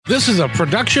This is a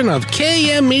production of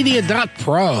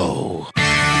KMmedia.pro.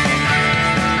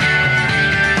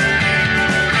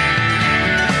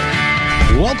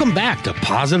 Welcome back to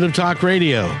Positive Talk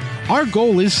Radio. Our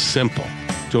goal is simple: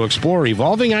 to explore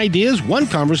evolving ideas one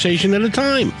conversation at a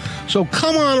time. So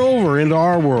come on over into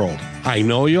our world. I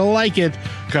know you'll like it,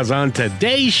 because on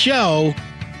today's show,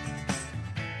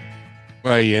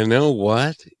 well, you know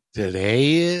what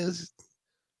today is?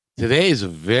 Today is a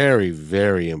very,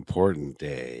 very important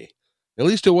day. At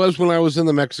least it was when I was in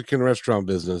the Mexican restaurant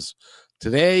business.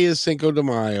 Today is Cinco de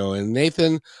Mayo, and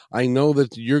Nathan, I know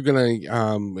that you're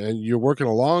you're working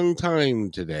a long time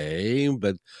today,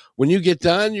 but when you get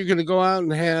done, you're gonna go out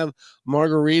and have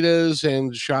margaritas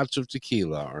and shots of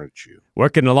tequila, aren't you?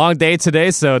 Working a long day today,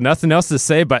 so nothing else to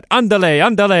say but andale,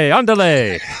 andale,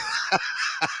 andale.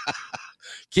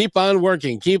 Keep on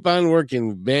working,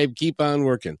 babe. Keep on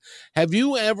working. Have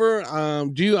you ever?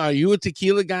 Are you a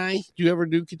tequila guy? Do you ever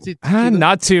do tequila?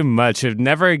 Not too much. I've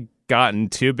never gotten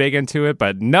too big into it,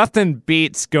 but nothing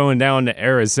beats going down to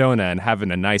Arizona and having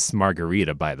a nice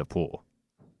margarita by the pool.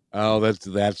 Oh,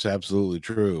 that's absolutely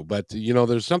true. But you know,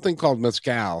 there's something called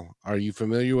mezcal. Are you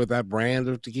familiar with that brand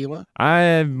of tequila?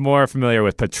 I'm more familiar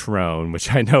with Patron,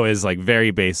 which I know is like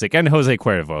very basic, and Jose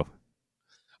Cuervo.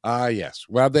 Yes.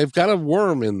 Well, they've got a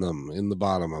worm in them, in the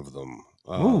bottom of them,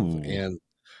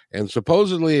 and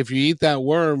supposedly, if you eat that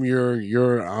worm,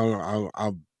 you're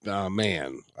a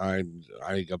man. I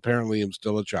apparently am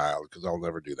still a child because I'll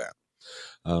never do that.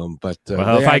 But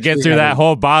if I get through that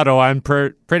whole bottle, I'm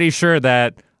pretty sure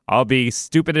that I'll be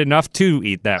stupid enough to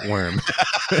eat that worm.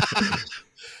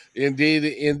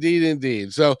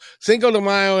 Indeed. So Cinco de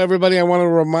Mayo, everybody. I want to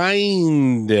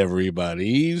remind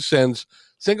everybody, since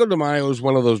Cinco de Mayo is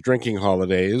one of those drinking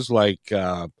holidays like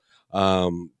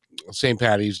St.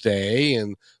 Patty's Day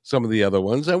and some of the other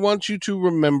ones, I want you to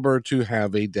remember to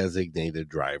have a designated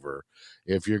driver.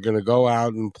 If you're going to go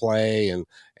out and play and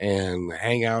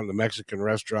hang out in a Mexican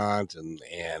restaurant and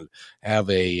have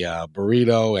a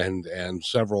burrito and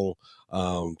several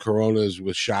Coronas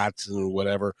with shots and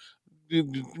whatever,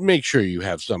 make sure you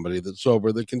have somebody that's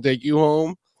sober that can take you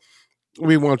home.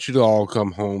 We want you to all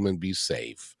come home and be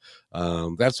safe.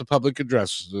 That's a public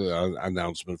address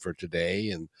announcement for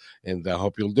today, and I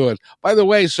hope you'll do it. By the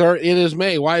way, sir, it is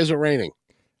May. Why is it raining?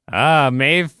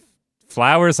 May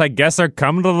flowers, I guess, are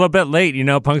coming a little bit late. You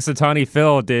know, Punxsutawney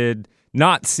Phil did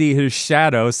not see his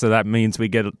shadow, so that means we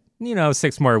get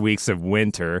 6 more weeks of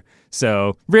winter.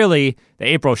 So really, the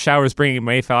April showers bringing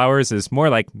May flowers is more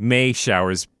like May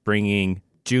showers bringing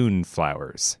June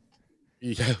flowers.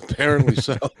 Yeah, apparently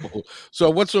so. So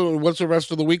what's the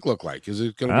rest of the week look like? Is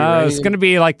it going to be raining? It's going to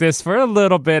be like this for a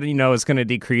little bit. It's going to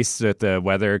decrease with the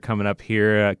weather coming up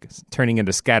here, turning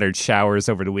into scattered showers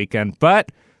over the weekend.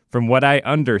 But from what I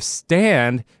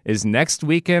understand is next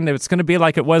weekend, it's going to be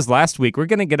like it was last week. We're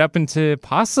going to get up into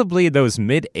possibly those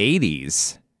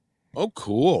mid-80s. Oh,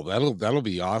 cool. That'll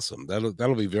be awesome.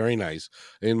 That'll be very nice.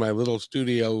 In my little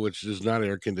studio, which is not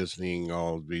air conditioning,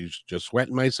 I'll be just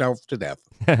sweating myself to death.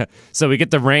 So we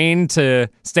get the rain to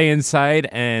stay inside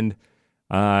and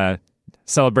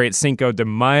celebrate Cinco de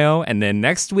Mayo. And then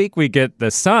next week we get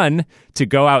the sun to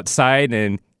go outside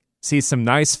and see some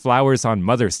nice flowers on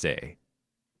Mother's Day.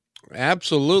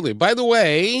 Absolutely. By the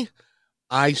way,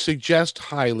 I suggest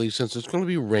highly, since it's going to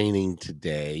be raining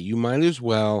today, you might as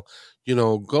well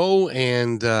go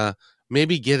and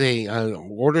maybe get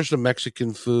order some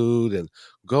Mexican food and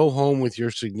go home with your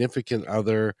significant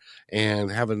other and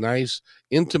have a nice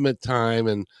intimate time.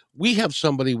 And we have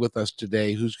somebody with us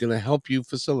today who's going to help you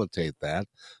facilitate that.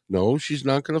 No, she's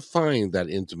not going to find that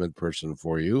intimate person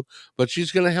for you, but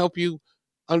she's going to help you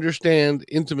understand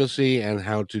intimacy and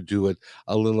how to do it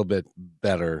a little bit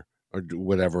better, or do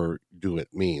whatever do it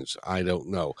means. I don't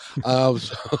know.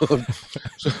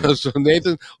 So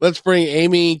Nathan, let's bring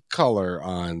Amy Culler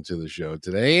on to the show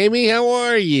today. Amy, how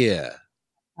are you?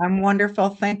 I'm wonderful.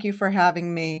 Thank you for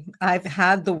having me. I've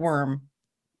had the worm.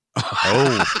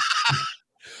 Oh,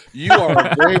 you are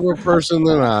a braver person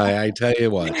than I tell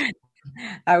you what.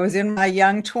 I was in my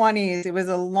young 20s. It was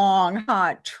a long,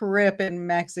 hot trip in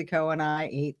Mexico, and I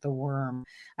ate the worm.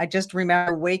 I just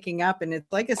remember waking up, and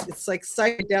it's like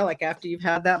psychedelic. After you've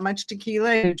had that much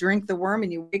tequila, you drink the worm,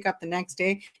 and you wake up the next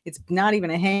day. It's not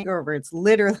even a hangover. It's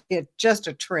literally just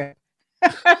a trip.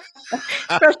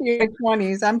 Especially in my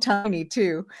 20s. I'm tiny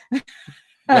too.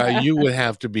 You would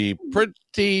have to be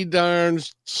pretty darn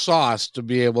sauced to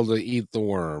be able to eat the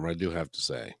worm, I do have to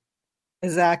say.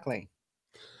 Exactly.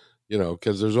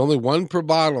 Because there's only one per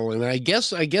bottle. And I guess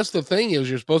the thing is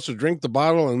you're supposed to drink the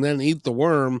bottle and then eat the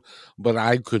worm, but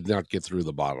I could not get through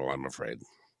the bottle, I'm afraid.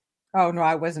 Oh no,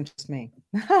 I wasn't just me.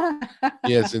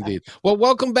 Yes, indeed. Well,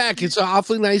 welcome back. It's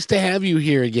awfully nice to have you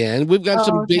here again. We've got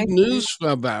some Oh, big thank you. news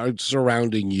about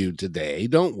surrounding you today,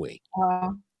 don't we? Uh,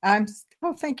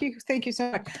 thank you. Thank you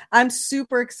so much. I'm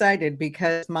super excited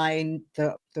because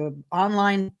the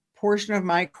online portion of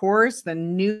my course, the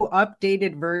new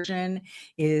updated version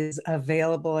is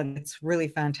available and it's really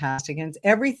fantastic. And it's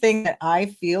everything that I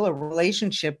feel a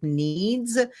relationship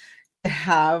needs to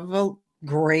have a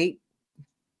great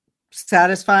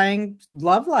satisfying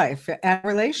love life and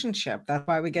relationship. That's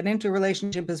why we get into a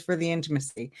relationship, is for the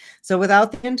intimacy. So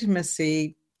without the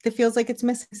intimacy, it feels like it's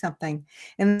missing something.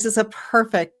 And this is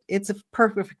it's a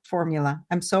perfect formula.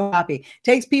 I'm so happy.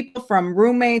 Takes people from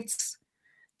roommates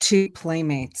to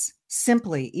playmates.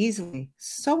 Simply, easily.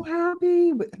 So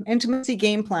happy. Intimacy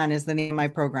Game Plan is the name of my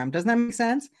program. Doesn't that make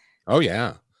sense? Oh,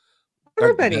 yeah.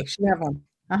 Everybody should have one.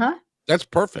 Uh-huh. That's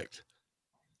perfect.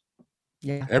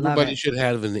 Yeah. Everybody should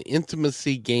have an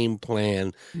intimacy game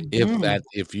plan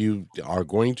if you are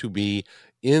going to be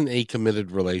in a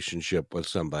committed relationship with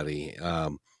somebody.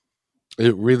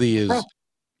 It really is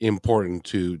important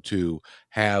to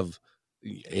have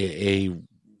a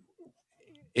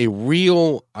a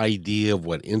real idea of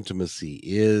what intimacy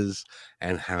is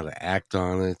and how to act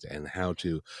on it and how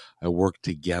to work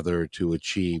together to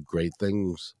achieve great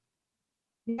things.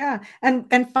 Yeah,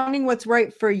 and finding what's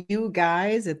right for you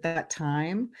guys at that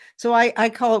time. So I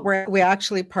call it, where we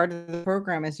actually, part of the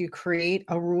program is you create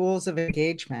a rules of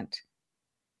engagement.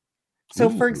 So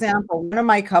for Ooh. example, one of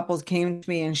my couples came to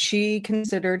me and she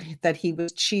considered that he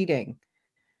was cheating.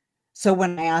 So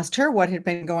when I asked her what had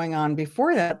been going on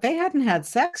before that, they hadn't had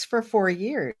sex for 4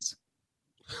 years.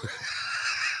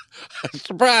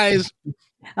 Surprise.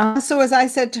 So as I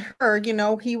said to her,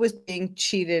 he was being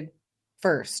cheated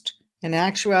first. In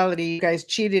actuality, you guys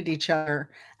cheated each other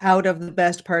out of the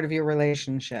best part of your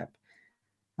relationship.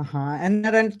 And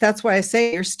that's why I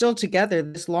say, you're still together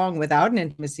this long without an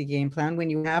intimacy game plan.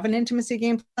 When you have an intimacy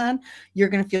game plan, you're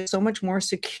going to feel so much more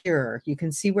secure. You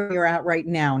can see where you're at right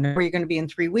now, know where you're going to be in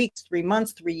 3 weeks, 3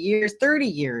 months, 3 years, 30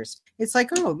 years. It's like,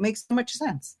 oh, it makes so much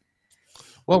sense.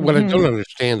 Well, what I don't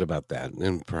understand about that,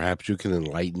 and perhaps you can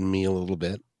enlighten me a little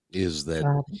bit, is that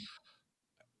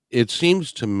it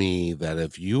seems to me that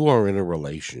if you are in a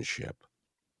relationship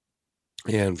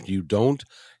and you don't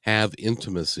have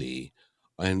intimacy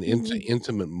and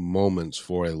intimate moments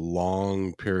for a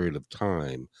long period of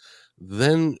time,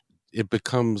 then it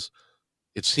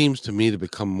seems to me to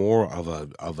become more of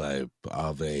a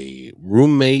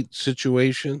roommate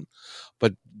situation.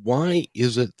 But why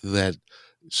is it that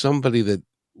somebody that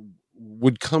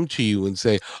would come to you and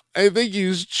say, I think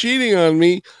he's cheating on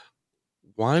me,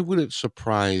 why would it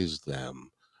surprise them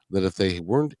that if they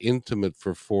weren't intimate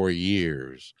for 4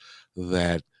 years,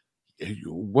 that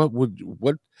what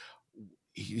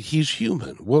he's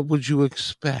human? What would you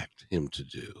expect him to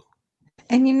do?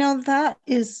 And that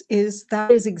is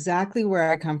exactly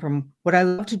where I come from. What I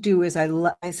love to do is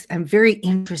I'm very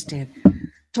interested.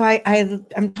 So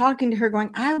I'm talking to her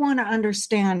going, I want to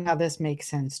understand how this makes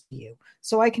sense to you.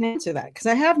 So I can answer that, because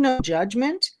I have no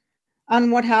judgment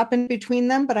on what happened between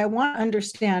them, but I want to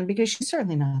understand, because she's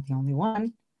certainly not the only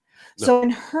one. No. So in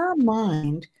her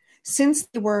mind, since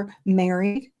they were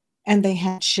married and they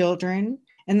had children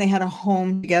and they had a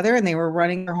home together and they were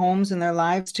running their homes and their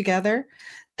lives together,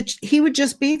 that he would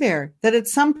just be there. That at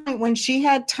some point when she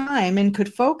had time and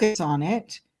could focus on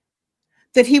it,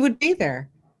 that he would be there.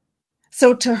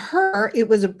 So to her, it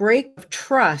was a break of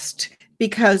trust,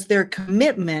 because their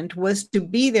commitment was to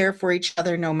be there for each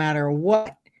other no matter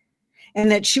what. And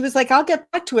that she was like, I'll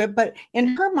get back to it. But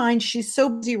in her mind, she's so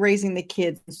busy raising the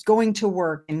kids, going to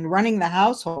work and running the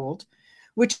household,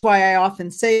 which is why I often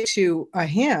say to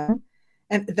him,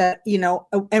 and that,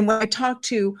 and when I talk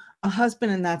to a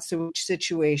husband in that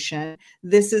situation,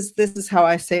 this is how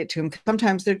I say it to him.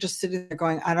 Sometimes they're just sitting there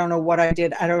going, I don't know what I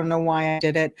did. I don't know why I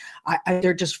did it.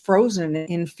 They're just frozen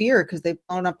in fear because they've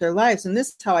blown up their lives. And this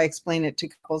is how I explain it to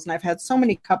couples. And I've had so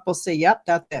many couples say, yep,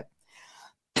 that's it.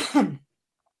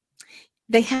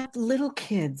 They have little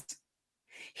kids.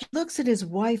 He looks at his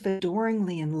wife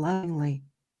adoringly and lovingly,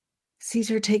 sees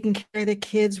her taking care of the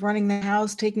kids, running the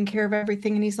house, taking care of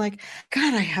everything. And he's like,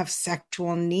 God, I have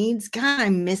sexual needs. God,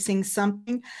 I'm missing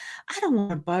something. I don't want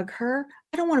to bug her.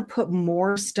 I don't want to put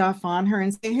more stuff on her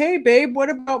and say, hey, babe, what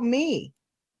about me?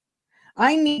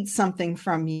 I need something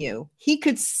from you. He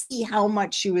could see how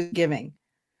much she was giving.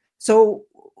 So,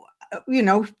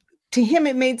 to him,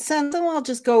 it made sense. Oh, I'll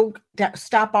just go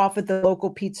stop off at the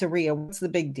local pizzeria. What's the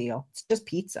big deal? It's just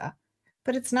pizza.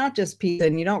 But it's not just pizza,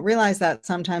 and you don't realize that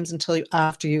sometimes until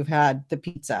after you've had the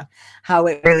pizza, how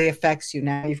it really affects you.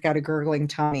 Now you've got a gurgling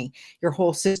tummy. Your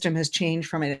whole system has changed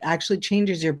from it. It actually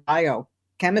changes your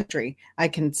biochemistry. I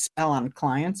can smell on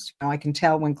clients. I can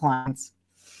tell when clients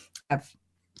have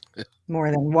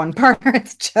more than one partner.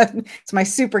 It's my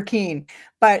super keen.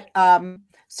 But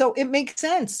so it makes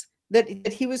sense that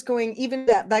he was going, even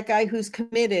that guy who's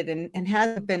committed and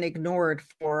hasn't been ignored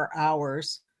for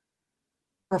hours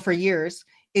or for years,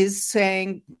 is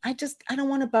saying, I don't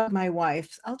want to bug my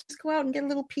wife. I'll just go out and get a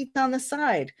little pizza on the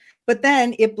side. But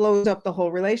then it blows up the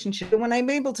whole relationship. And when I'm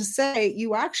able to say,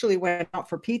 you actually went out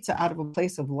for pizza out of a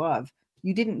place of love,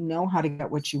 you didn't know how to get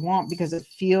what you want because it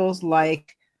feels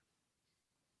like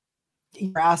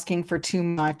you're asking for too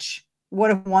much.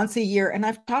 What if once a year? And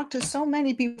I've talked to so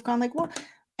many people who've gone like, well,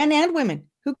 and women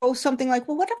who go something like,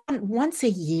 well, what if once a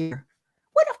year?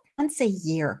 What if once a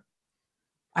year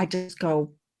I just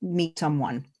go meet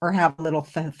someone or have a little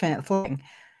fling?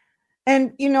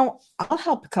 And, I'll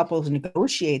help couples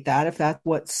negotiate that if that's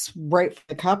what's right for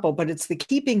the couple, but it's the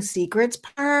keeping secrets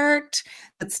part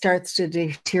that starts to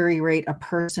deteriorate a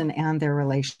person and their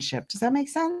relationship. Does that make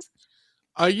sense?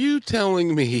 Are you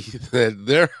telling me that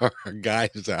there are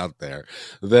guys out there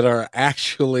that are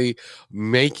actually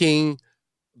making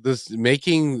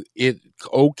it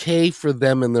okay for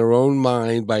them in their own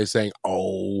mind by saying,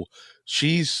 oh,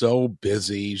 she's so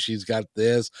busy, she's got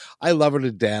this, I love her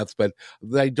to death, but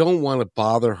I don't want to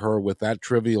bother her with that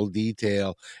trivial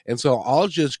detail, and so I'll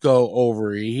just go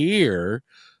over here.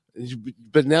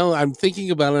 But now I'm thinking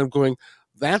about it, I'm going,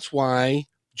 that's why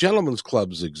gentlemen's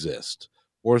clubs exist,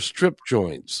 or strip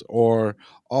joints, or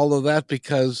all of that,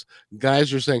 because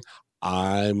guys are saying,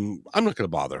 I'm not going to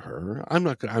bother her. I'm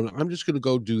just going to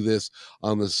go do this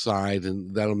on the side,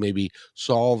 and that'll maybe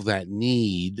solve that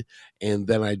need, and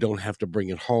then I don't have to bring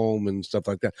it home and stuff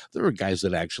like that. There are guys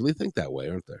that actually think that way,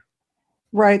 aren't there?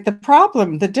 Right.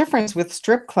 The difference with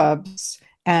strip clubs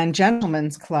and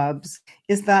gentlemen's clubs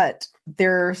is that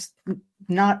there's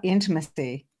not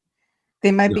intimacy.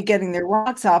 They might be getting their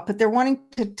rocks off, but they're wanting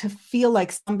to feel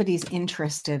like somebody's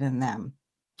interested in them.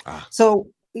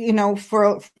 So,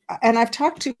 and I've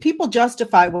talked to people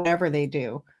justify whatever they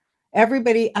do.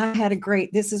 Everybody,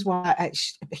 this is why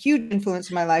a huge influence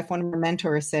in my life. One of my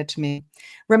mentors said to me,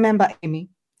 remember, Amy,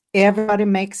 everybody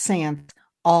makes sense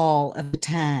all of the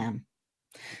time.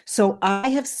 So I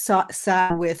have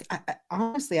sat with,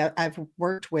 honestly, I've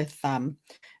worked with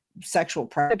sexual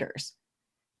predators,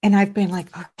 and I've been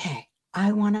like, okay,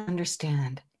 I want to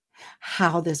understand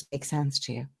how this makes sense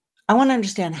to you. I want to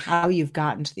understand how you've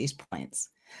gotten to these points.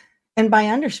 And by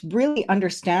really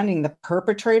understanding the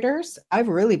perpetrators, I've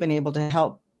really been able to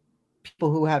help people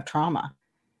who have trauma,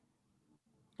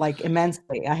 like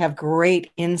immensely. I have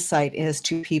great insight as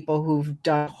to people who've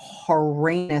done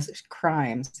horrendous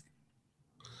crimes.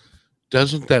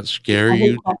 Doesn't that scare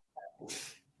you?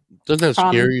 Doesn't that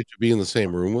scare you to be in the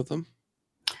same room with them?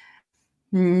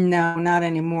 No, not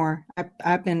anymore.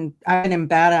 I've been in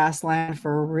badass land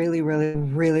for a really, really,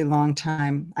 really long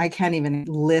time. I can't even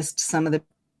list some of the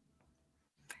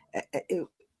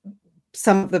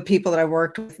people that I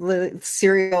worked with,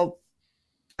 serial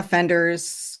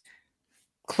offenders,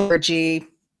 clergy.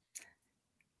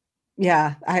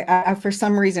 Yeah, I for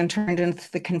some reason turned into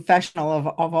the confessional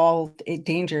of all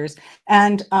dangers,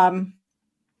 and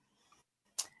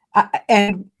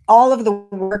all of the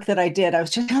work that I did. I was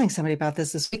just telling somebody about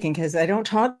this weekend because I don't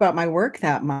talk about my work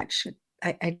that much.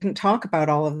 I didn't talk about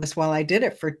all of this while I did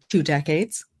it for 2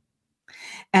 decades.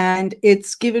 And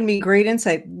it's given me great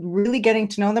insight, really getting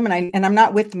to know them. And I'm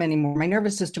not with them anymore. My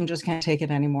nervous system just can't take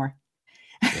it anymore,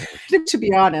 to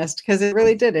be honest, because it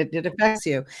really did. It affects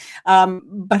you.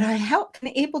 But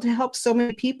been able to help so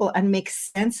many people and make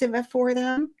sense of it for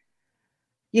them.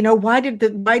 Why did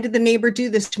the neighbor do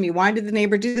this to me? Why did the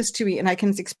neighbor do this to me? And I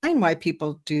can explain why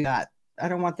people do that. I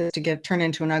don't want this to turn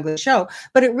into an ugly show,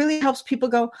 but it really helps people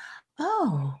go,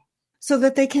 oh, so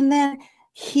that they can then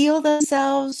heal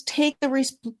themselves, take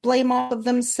the blame off of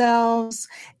themselves,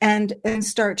 and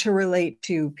start to relate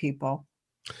to people.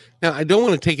 Now, I don't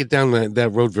want to take it down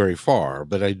that road very far,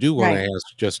 but I do want to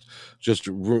ask just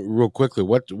real quickly,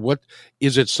 what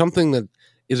is it?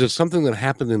 Is it something that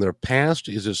happened in their past?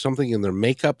 Is it something in their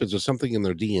makeup? Is it something in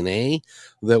their DNA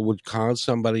that would cause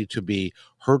somebody to be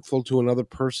hurtful to another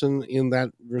person in that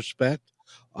respect?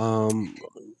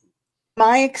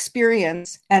 My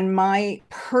experience and my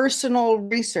personal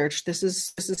research, this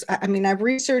is, I've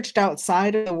researched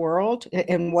outside of the world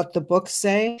and what the books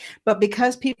say, but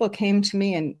because people came to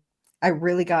me and I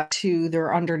really got to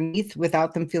their underneath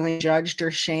without them feeling judged or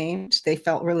shamed, they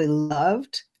felt really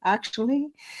loved, actually.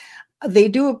 They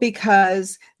do it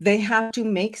because they have to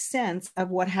make sense of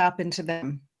what happened to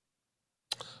them.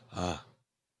 Ah,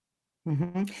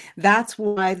 That's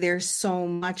why there's so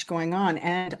much going on.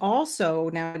 And also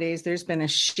nowadays, there's been a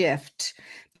shift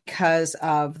because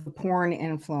of the porn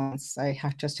influence.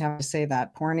 Just have to say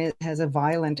that porn has a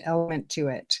violent element to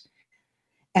it.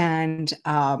 And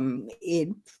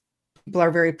people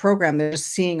are very programmed. They're just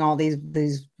seeing all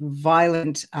these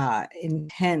violent,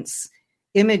 intense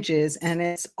images, and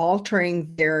it's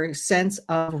altering their sense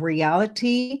of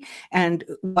reality and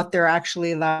what they're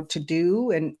actually allowed to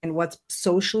do, and what's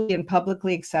socially and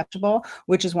publicly acceptable,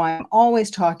 which is why I'm always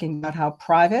talking about how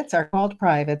privates are called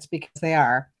privates, because they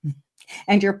are.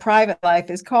 And your private life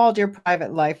is called your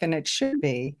private life, and it should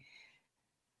be.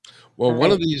 well, one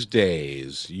Right. of these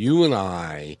days, you and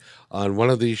I on one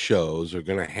of these shows are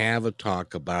going to have a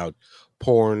talk about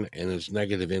porn and its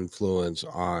negative influence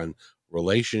on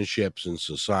relationships and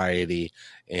society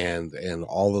and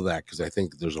all of that, because I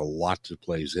think there's a lot that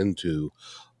plays into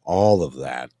all of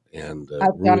that and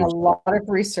I've done a rules. lot of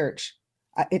research.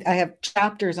 I have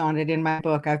chapters on it in my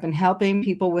book. I've been helping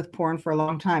people with porn for a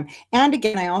long time. And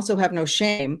again, I also have no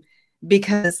shame,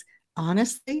 because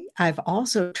honestly, I've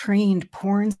also trained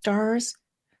porn stars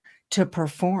to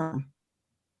perform.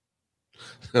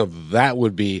 Now, that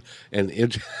would be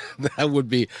that would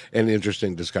be an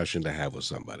interesting discussion to have with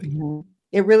somebody.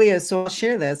 It really is. So I'll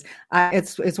share this.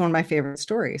 It's one of my favorite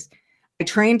stories. I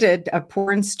trained a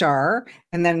porn star,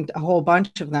 and then a whole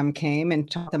bunch of them came and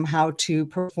taught them how to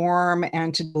perform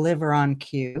and to deliver on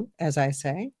cue, as I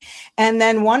say. And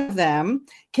then one of them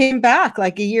came back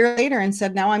like a year later and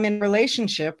said, now I'm in a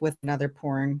relationship with another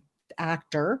porn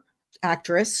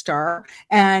actress, star,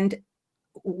 and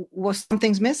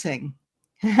something's missing.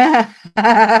 And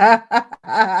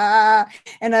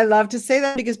I love to say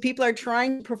that, because people are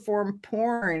trying to perform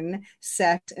porn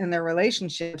sex in their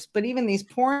relationships, but even these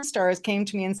porn stars came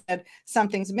to me and said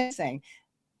something's missing.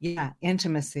 Yeah,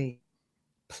 intimacy,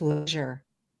 pleasure,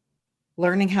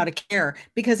 learning how to care,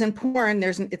 because in porn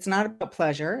it's not about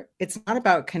pleasure, it's not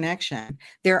about connection.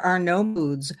 There are no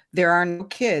moods, there are no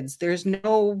kids, there's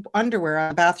no underwear on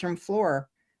the bathroom floor,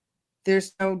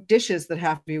 there's no dishes that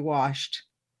have to be washed.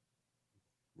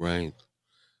 Right.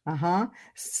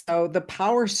 So the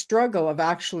power struggle of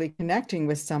actually connecting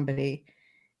with somebody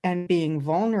and being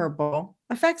vulnerable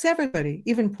affects everybody,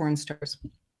 even porn stars,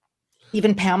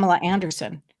 even Pamela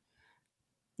Anderson.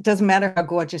 It doesn't matter how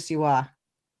gorgeous you are.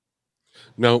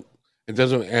 No, it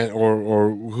doesn't, or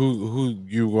who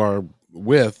you are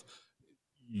with.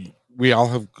 We all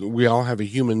have a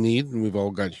human need, and we've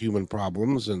all got human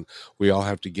problems, and we all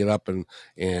have to get up and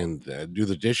do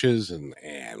the dishes and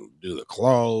do the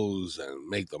clothes and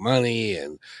make the money,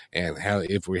 and how,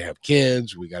 if we have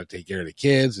kids, we got to take care of the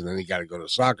kids, and then you got to go to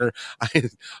soccer.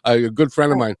 A good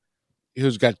friend of mine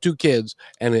who's got 2 kids,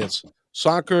 and it's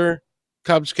soccer,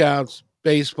 Cub Scouts,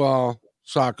 baseball,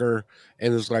 soccer,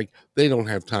 and it's like they don't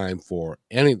have time for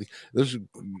anything. They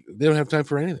don't have time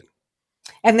for anything.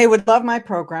 And they would love my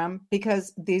program,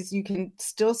 because you can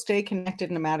still stay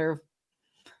connected in a matter of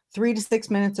 3 to 6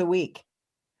 minutes a week.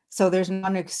 So there's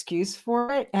not an excuse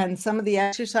for it. And some of the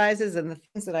exercises and the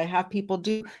things that I have people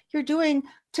do, you're doing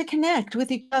to connect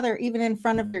with each other, even in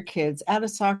front of your kids, at a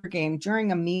soccer game,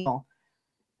 during a meal.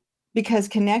 Because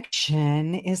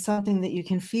connection is something that you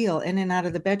can feel in and out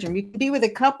of the bedroom. You can be with a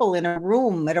couple in a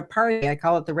room at a party. I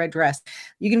call it the red dress.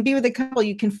 You can be with a couple.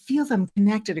 You can feel them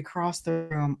connected across the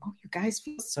room. Oh, you guys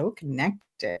feel so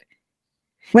connected.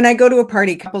 When I go to a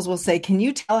party, couples will say, can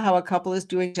you tell how a couple is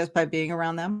doing just by being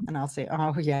around them? And I'll say,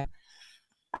 oh, yeah.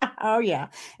 Oh, yeah.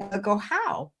 And they'll go,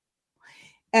 how?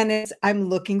 And I'm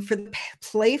looking for the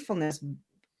playfulness.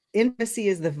 Intimacy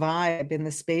is the vibe in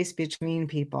the space between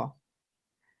people.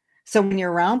 So when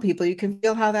you're around people, you can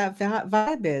feel how that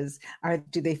vibe is.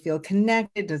 Do they feel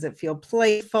connected? Does it feel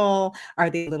playful? Are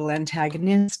they a little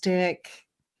antagonistic?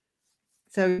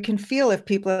 So you can feel if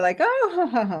people are like,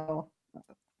 oh.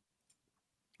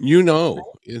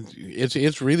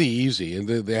 It's really easy, and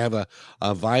they have a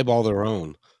vibe all their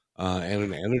own, and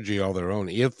an energy all their own,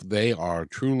 if they are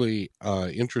truly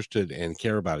interested and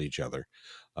care about each other.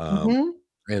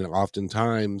 And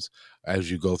oftentimes,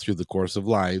 as you go through the course of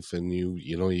life, and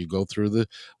you go through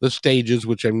the stages,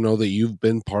 which I know that you've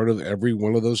been part of every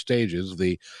one of those stages,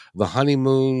 the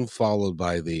honeymoon, followed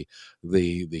by the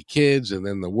kids, and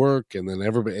then the work, and then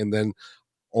everybody, and then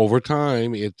over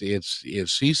time it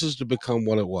ceases to become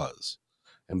what it was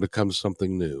and becomes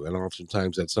something new, and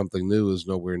oftentimes that something new is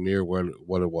nowhere near what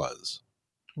it was.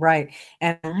 Right.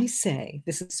 And I say,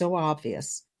 this is so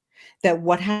obvious, that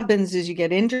what happens is you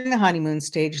get into the honeymoon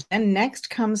stage, then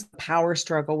next comes the power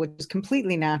struggle, which is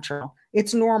completely natural.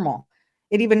 It's normal.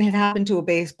 It even had happened to a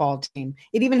baseball team.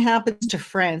 It even happens to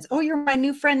friends. Oh, you're my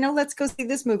new friend. No, let's go see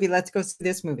this movie. Let's go see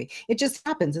this movie. It just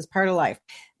happens. It's part of life.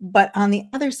 But on the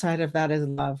other side of that is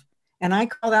love. And I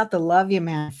call that the love you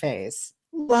man phase.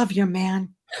 Love your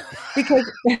man. Because,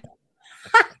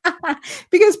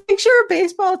 because picture a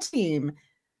baseball team.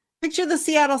 Picture the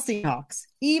Seattle Seahawks.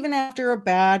 Even after a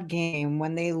bad game,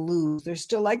 when they lose, they're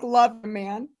still like, love your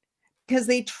man. Because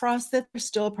they trust that they're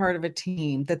still a part of a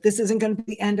team, that this isn't going to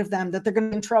be the end of them, that they're going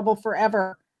to be in trouble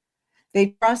forever.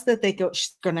 They trust that they're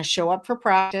going to show up for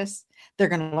practice. They're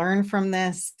going to learn from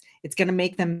this. It's going to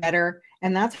make them better.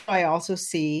 And that's why I also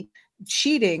see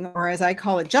cheating, or as I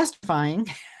call it, justifying.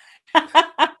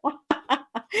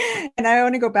 And I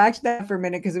want to go back to that for a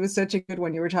minute because it was such a good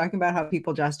one. You were talking about how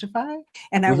people justify.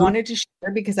 And I wanted to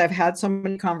share because I've had so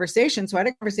many conversations. So I had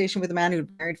a conversation with a man who'd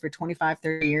been married for 25,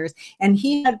 30 years, and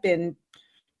he had been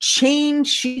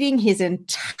cheating his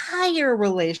entire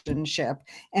relationship.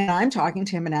 And I'm talking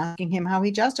to him and asking him how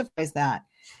he justifies that.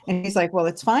 And he's like, well,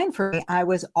 it's fine for me. I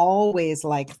was always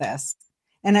like this.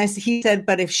 And he said,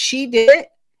 but if she did it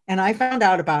and I found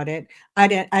out about it,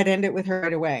 I'd end it with her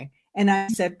right away. And I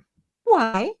said,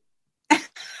 why?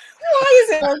 Why is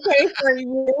it okay for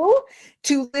you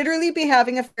to literally be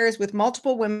having affairs with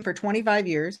multiple women for 25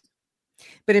 years?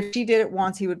 But if she did it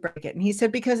once, he would break it. And he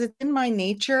said, because it's in my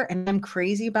nature and I'm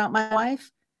crazy about my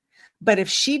wife. But if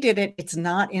she did it, it's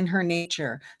not in her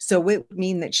nature. So it would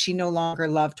mean that she no longer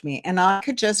loved me. And I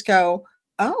could just go,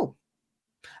 oh,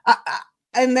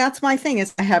 and that's my thing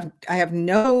is I have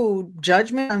no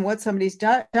judgment on what somebody's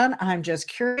done. I'm just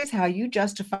curious how you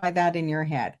justify that in your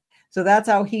head. So that's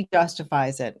how he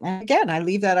justifies it. And again, I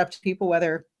leave that up to people,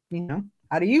 whether,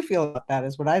 how do you feel about that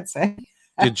is what I'd say.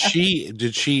 Did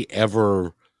she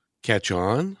ever catch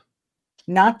on?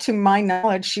 Not to my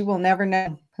knowledge. She will never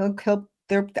know. Not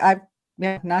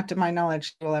to my knowledge.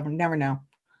 She will never know.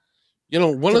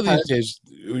 One of these days,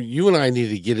 you and I need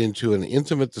to get into an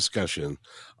intimate discussion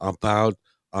about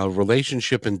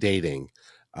relationship and dating,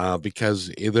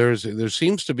 because there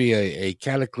seems to be a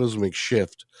cataclysmic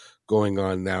shift going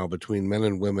on now between men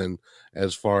and women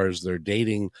as far as their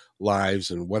dating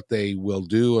lives and what they will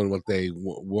do and what they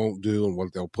won't do and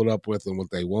what they'll put up with and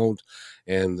what they won't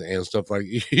and stuff like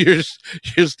you're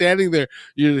standing there.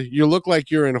 You look like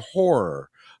you're in horror.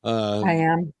 I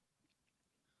am.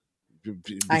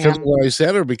 Because of what I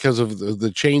said, or because of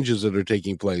the changes that are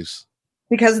taking place?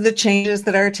 Because of the changes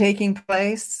that are taking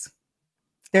place.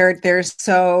 There's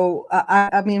so,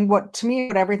 I mean, what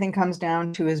everything comes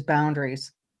down to is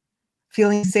boundaries.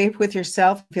 Feeling safe with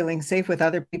yourself, feeling safe with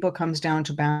other people comes down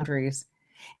to boundaries.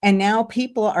 And now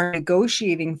people are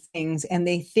negotiating things and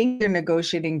they think they're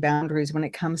negotiating boundaries when it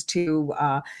comes to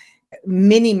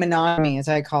mini monogamy, as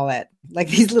I call it, like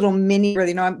these little mini,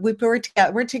 we're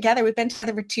together, we've been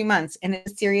together for 2 months and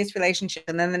it's a serious relationship.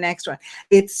 And then the next one,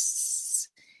 it's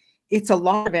a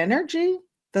lot of energy.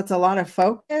 That's a lot of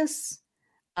focus.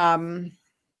 There's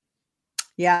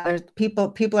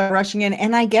people are rushing in,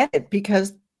 and I get it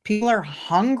because people are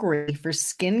hungry for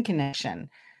skin connection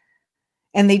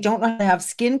and they don't know how to have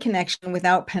skin connection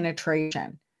without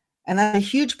penetration. And that's a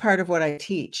huge part of what I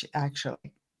teach,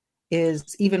 actually,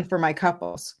 is even for my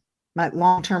couples, my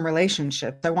long-term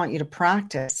relationships. I want you to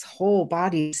practice whole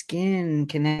body skin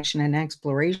connection and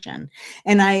exploration.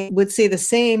 And I would say the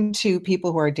same to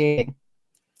people who are dating.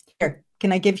 Here,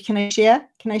 can I share?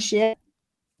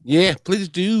 Yeah, please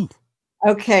do.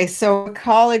 Okay, so a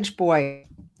college boy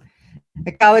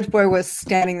was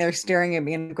standing there staring at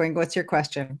me and going, what's your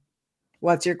question?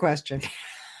 What's your question?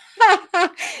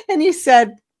 And he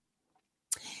said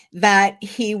that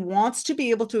he wants to be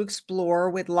able to explore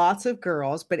with lots of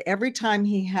girls, but every time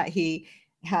he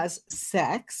has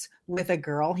sex with a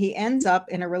girl, he ends up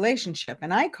in a relationship.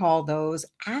 And I call those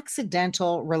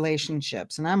accidental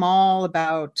relationships. And I'm all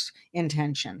about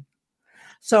intention.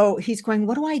 So he's going,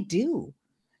 what do I do?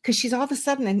 Because she's all of a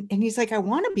sudden, and he's like, I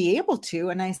want to be able to.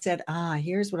 And I said,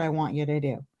 here's what I want you to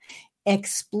do.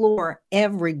 Explore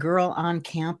every girl on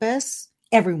campus,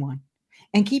 everyone,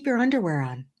 and keep your underwear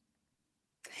on.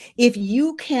 If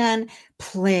you can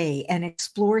play and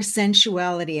explore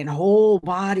sensuality and whole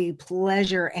body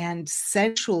pleasure and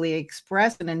sensually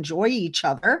express and enjoy each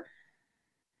other,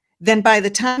 then by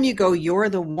the time you go, you're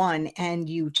the one and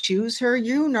you choose her,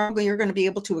 you're going to be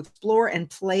able to explore and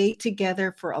play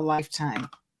together for a lifetime,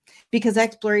 because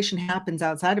exploration happens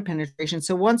outside of penetration.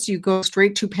 So once you go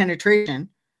straight to penetration,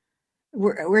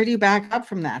 where do you back up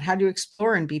from that? How do you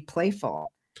explore and be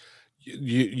playful?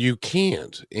 You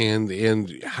can't.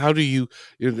 And how do you,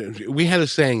 we had a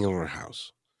saying in our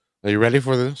house. Are you ready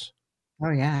for this? Oh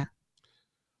yeah.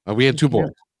 We had 2 boys.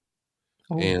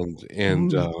 Oh.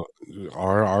 And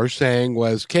our saying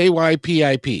was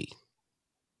KYPIP.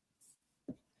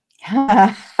 Keep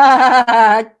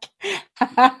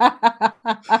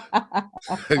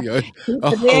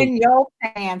it in your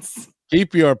pants.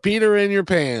 Keep your Peter in your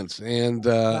pants, and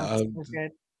That's so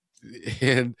good.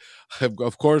 and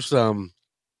of course, I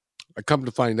come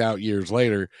to find out years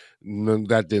later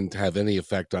that didn't have any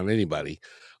effect on anybody.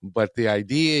 But the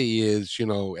idea is,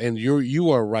 and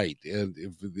you are right, and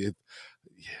if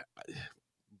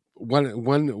one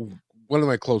of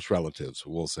my close relatives,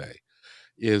 we'll say,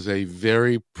 is a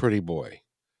very pretty boy,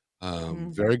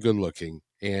 very good looking,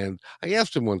 and I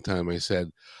asked him one time. I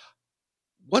said,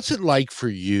 "What's it like for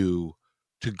you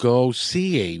to go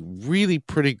see a really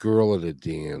pretty girl at a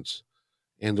dance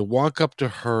and to walk up to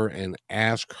her and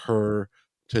ask her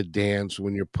to dance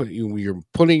when you're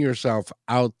putting yourself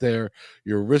out there,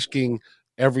 you're risking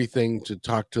everything to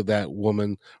talk to that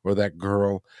woman or that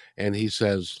girl?" And he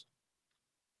says,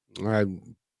 "I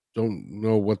don't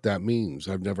know what that means.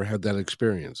 I've never had that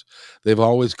experience. They've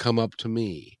always come up to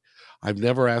me. I've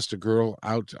never asked a girl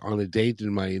out on a date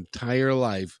in my entire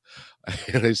life."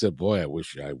 And I said, "Boy, I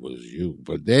wish I was you."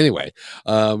 But anyway,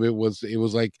 it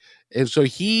was like, and so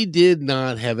he did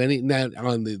not have any. Not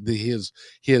on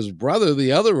his brother,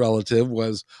 the other relative,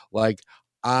 was like,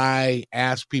 "I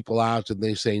ask people out and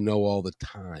they say no all the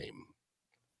time,"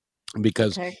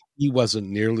 because he wasn't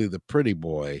nearly the pretty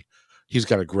boy. He's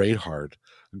got a great heart,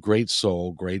 great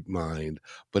soul, great mind,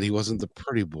 but he wasn't the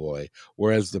pretty boy.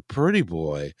 Whereas the pretty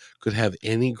boy could have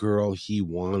any girl he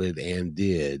wanted and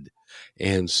did.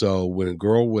 And so when a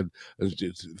girl would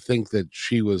think that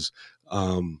she was,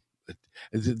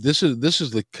 this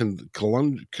is the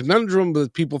conundrum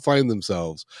that people find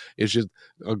themselves. Is just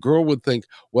a girl would think,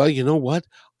 well, you know what?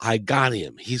 I got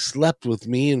him. He slept with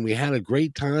me and we had a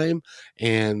great time.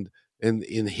 And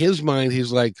in his mind,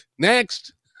 he's like,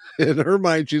 next. In her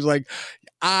mind, she's like,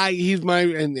 he's my,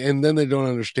 and then they don't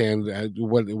understand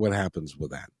what happens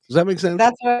with that. Does that make sense?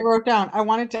 That's what I wrote down. I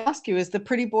wanted to ask you, is the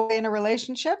pretty boy in a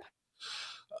relationship?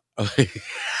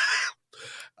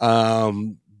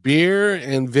 Beer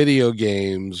and video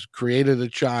games created a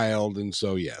child, and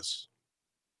so yes.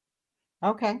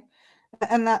 Okay.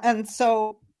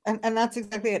 And that's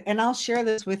exactly it. And I'll share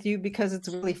this with you because it's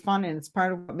really fun and it's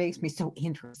part of what makes me so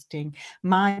interesting.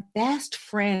 My best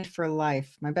friend for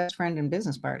life, my best friend and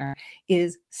business partner,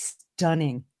 is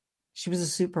stunning. She was a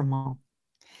super mom.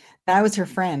 I was her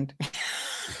friend.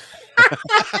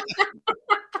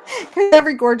 Because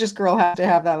every gorgeous girl has to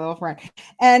have that little friend.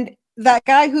 And that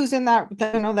guy who's in that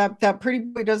pretty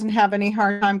boy doesn't have any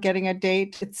hard time getting a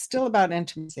date. It's still about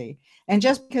intimacy. And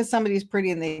just because somebody's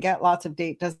pretty and they get lots of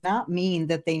date does not mean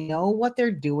that they know what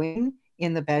they're doing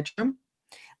in the bedroom.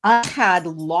 I've had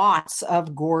lots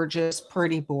of gorgeous,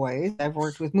 pretty boys. I've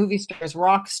worked with movie stars,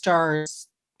 rock stars,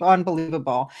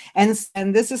 unbelievable. And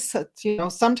this is,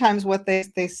 sometimes what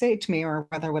they say to me, or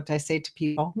rather what I say to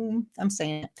people, I'm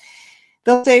saying it.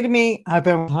 They'll say to me, I've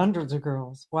been with hundreds of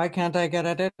girls. Why can't I get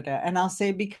a And I'll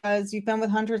say, because you've been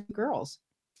with hundreds of girls.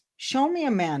 Show me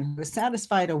a man who has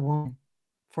satisfied a woman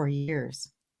for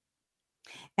years.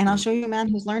 And I'll show you a man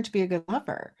who's learned to be a good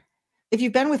lover. If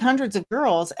you've been with hundreds of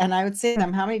girls, and I would say to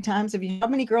them, how many girls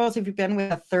have you been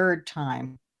with a third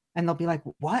time? And they'll be like,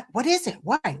 what? What is it?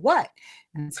 Why? What?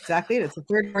 And it's exactly it. It's the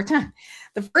third or fourth time.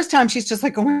 The first time she's just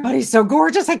like, oh my God, he's so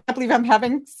gorgeous. I can't believe I'm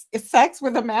having sex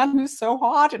with a man who's so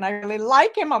hot and I really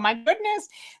like him. Oh my goodness.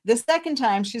 The second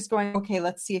time she's going, okay,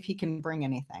 let's see if he can bring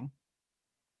anything.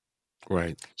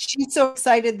 Right. She's so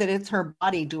excited that it's her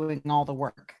body doing all the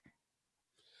work.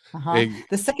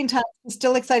 The second time she's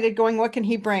still excited going, what can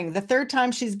he bring? The third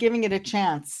time she's giving it a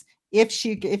chance. If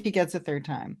he gets a third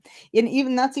time, and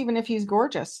even if he's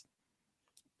gorgeous.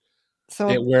 So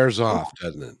it wears off,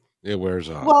 doesn't it? It wears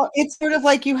off. Well, it's sort of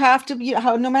like you have to be,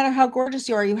 no matter how gorgeous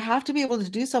you are, you have to be able to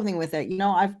do something with it.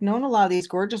 I've known a lot of these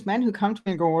gorgeous men who come to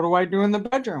me and go, what do I do in the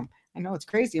bedroom? I know it's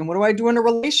crazy. And what do I do in a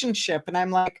relationship? And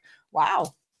I'm like, wow.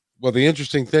 Well, the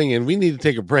interesting thing, and we need to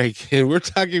take a break, and we're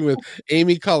talking with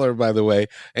Amy Culler, by the way,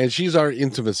 and she's our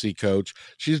intimacy coach.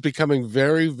 She's becoming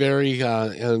very, very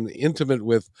intimate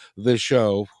with the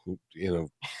show,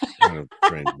 kind of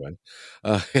strange way.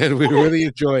 And we really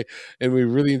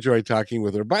enjoy talking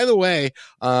with her. By the way,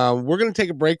 we're going to take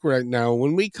a break right now.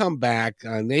 When we come back,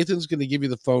 Nathan's going to give you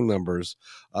the phone numbers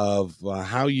of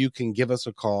how you can give us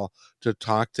a call to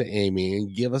talk to Amy,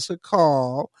 and give us a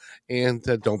call, and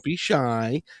don't be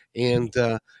shy, and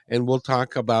we'll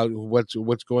talk about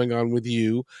what's going on with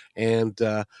you. And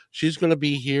she's going to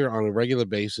be here on a regular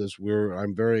basis.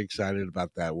 I'm very excited about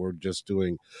that. We're just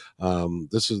doing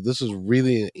this is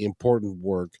really important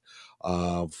work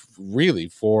really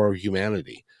for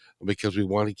humanity. because we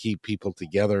want to keep people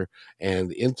together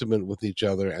and intimate with each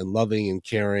other and loving and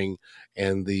caring.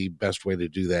 And the best way to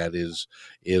do that is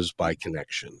by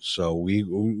connection. So we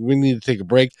need to take a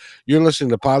break. You're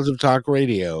listening to Positive Talk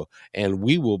Radio, and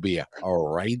we will be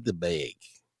right back.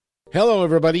 Hello,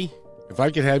 everybody. If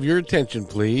I could have your attention,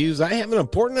 please, I have an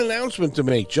important announcement to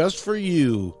make just for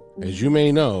you. As you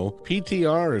may know,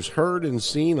 PTR is heard and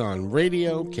seen on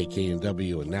radio,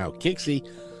 KKNW, and now Kixie,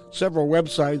 several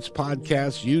websites,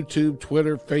 podcasts, YouTube,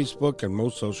 Twitter, Facebook, and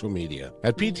most social media.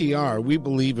 At PTR, we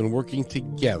believe in working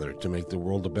together to make the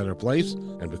world a better place,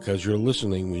 and because you're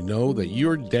listening, we know that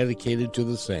you're dedicated to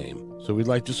the same. So we'd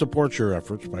like to support your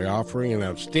efforts by offering an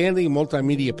outstanding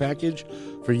multimedia package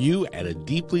for you at a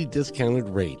deeply discounted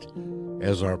rate.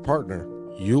 As our partner,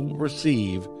 you'll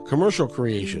receive commercial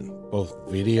creation, both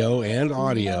video and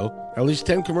audio, at least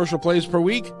 10 commercial plays per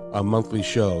week, a monthly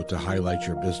show to highlight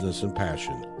your business and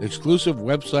passion, exclusive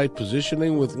website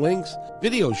positioning with links,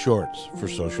 video shorts for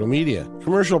social media,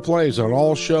 commercial plays on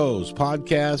all shows,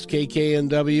 podcasts,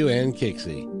 KKNW, and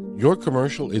Kixie. Your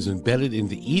commercial is embedded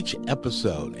into each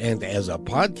episode and as a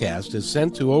podcast is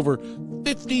sent to over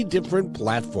 50 different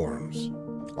platforms.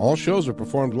 All shows are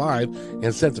performed live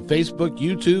and sent to Facebook,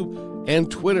 YouTube, and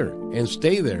Twitter, and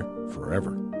stay there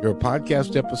forever. Your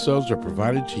podcast episodes are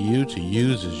provided to you to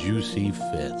use as you see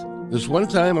fit. This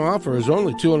one-time offer is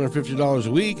only $250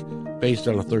 a week, based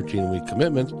on a 13-week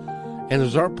commitment, and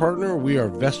as our partner, we are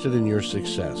vested in your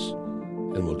success,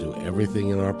 and will do everything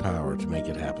in our power to make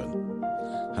it happen.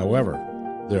 However,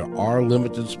 there are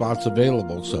limited spots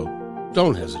available, so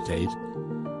don't hesitate.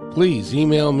 Please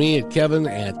email me at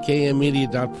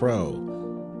kevin@kmmedia.pro,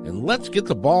 and let's get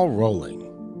the ball rolling.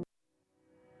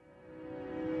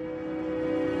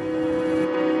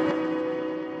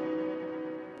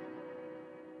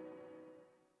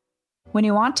 When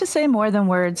you want to say more than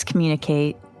words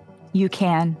communicate, you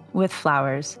can with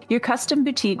flowers. Your custom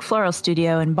boutique floral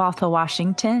studio in Bothell,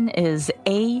 Washington is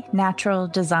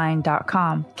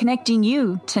anaturaldesign.com, connecting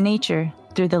you to nature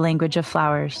through the language of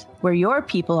flowers. Where your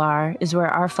people are is where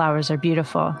our flowers are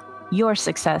beautiful. Your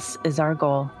success is our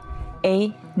goal.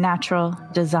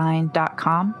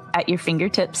 anaturaldesign.com at your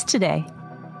fingertips today.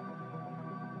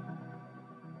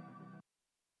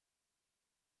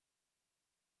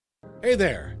 Hey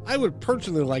there, I would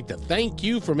personally like to thank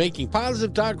you for making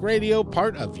Positive Talk Radio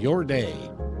part of your day.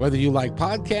 Whether you like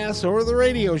podcasts or the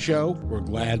radio show, we're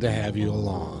glad to have you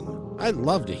along. I'd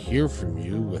love to hear from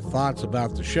you with thoughts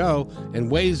about the show and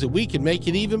ways that we can make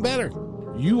it even better.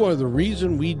 You are the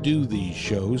reason we do these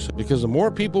shows, because the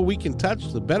more people we can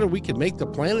touch, the better we can make the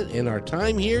planet and our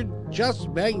time here just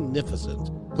magnificent.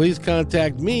 Please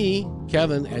contact me,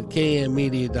 Kevin, at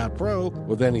kmmedia.pro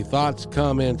with any thoughts,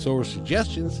 comments, or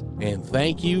suggestions, and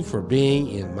thank you for being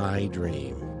in my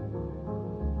dream.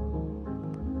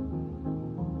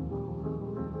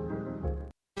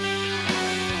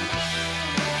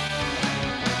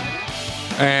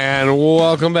 And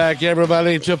welcome back,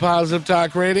 everybody, to Positive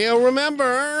Talk Radio.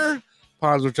 Remember,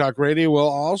 Positive Talk Radio will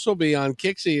also be on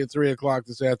Kixie at 3 o'clock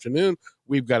this afternoon.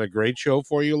 We've got a great show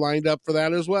for you lined up for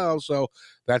that as well. So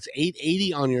that's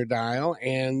 880 on your dial.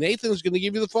 And Nathan's going to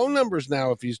give you the phone numbers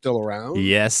now if he's still around.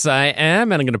 Yes, I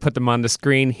am. And I'm going to put them on the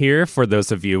screen here for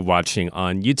those of you watching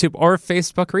on YouTube or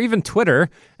Facebook or even Twitter.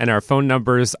 And our phone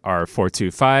numbers are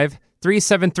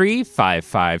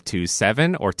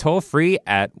 425-373-5527 or toll free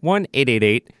at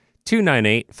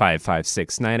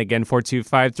 1-888-298-5569. Again,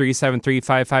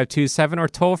 425-373-5527 or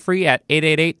toll free at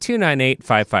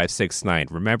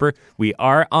 888-298-5569. Remember, we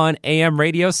are on AM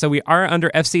radio, so we are under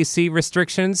FCC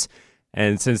restrictions.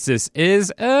 And since this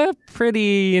is a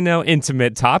pretty,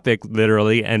 intimate topic,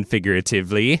 literally and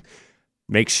figuratively,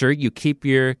 make sure you keep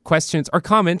your questions or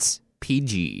comments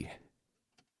PG.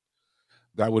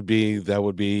 That would be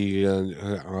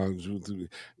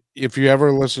if you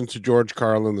ever listen to George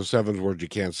Carlin, the 7 words you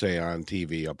can't say on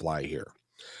TV apply here.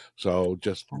 So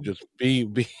just be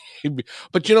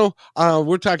but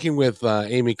we're talking with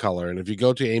Amy Culler, and if you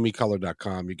go to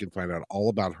amyculler.com, you can find out all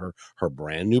about her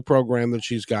brand new program that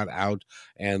she's got out,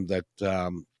 and that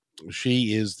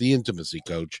she is the intimacy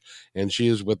coach, and she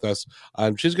is with us.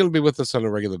 She's going to be with us on a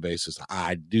regular basis.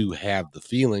 I do have the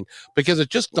feeling, because it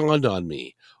just dawned on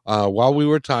me while we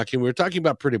were talking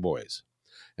about pretty boys,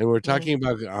 and we were talking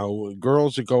about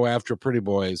girls that go after pretty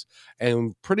boys,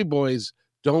 and pretty boys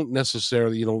don't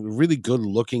necessarily, really good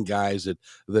looking guys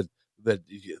that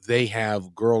they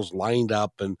have girls lined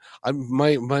up. And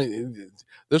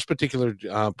this particular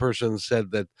person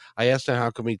said that I asked him how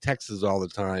come he texts all the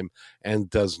time and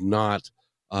does not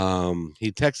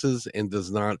he texts and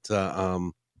does not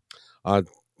talk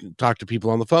to people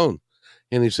on the phone.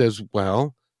 And he says,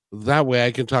 well, That way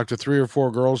I can talk to 3 or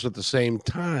 4 girls at the same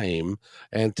time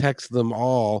and text them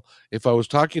all. If I was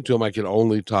talking to them, I could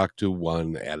only talk to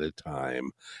one at a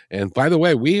time. And by the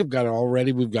way, we've got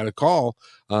a call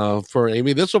for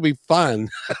Amy. This will be fun,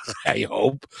 I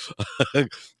hope.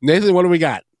 Nathan, what do we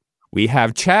got? We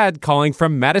have Chad calling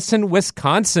from Madison,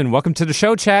 Wisconsin. Welcome to the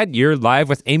show, Chad. You're live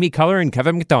with Amy Culler and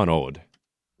Kevin McDonald.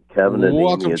 Kevin and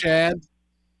Welcome, Amy. Chad.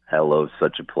 Hello,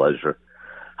 such a pleasure.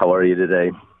 How are you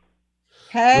today?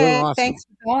 Hey, Awesome. thanks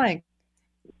for calling.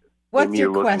 What's Amy,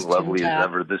 your you're question, looking lovely Chad? as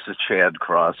ever. This is Chad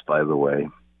Cross, by the way,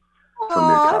 from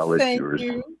your college Thank years.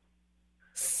 you.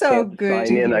 So Had to good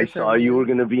sign to in. hear I from saw you were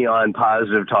going to be on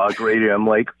Positive Talk Radio. I'm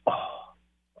like, oh,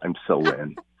 I'm so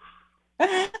in.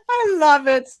 I love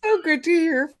it. So good to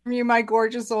hear from you, my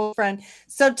gorgeous old friend.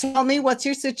 So tell me, what's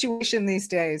your situation these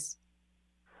days?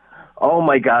 Oh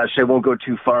my gosh, I won't go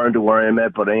too far into where I'm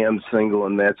at, but I am single,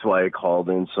 and that's why I called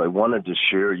in. So I wanted to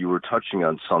share. You were touching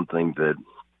on something that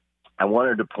I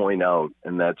wanted to point out,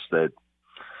 and that's that,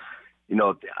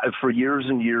 for years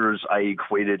and years, I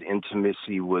equated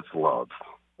intimacy with love.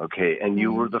 Okay. And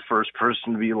you were the first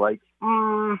person to be like,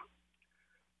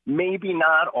 maybe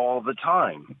not all the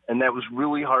time. And that was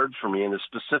really hard for me. And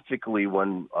specifically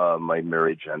when my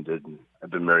marriage ended, and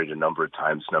I've been married a number of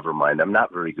times, never mind. I'm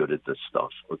not very good at this stuff.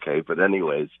 Okay. But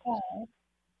anyways,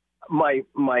 my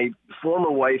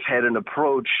former wife had an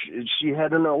approach. She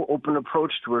had an open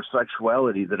approach to her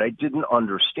sexuality that I didn't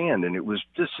understand. And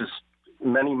this is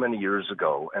many, many years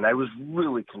ago. And I was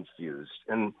really confused.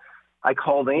 And I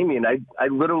called Amy, and I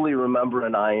literally remember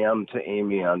an IM to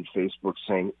Amy on Facebook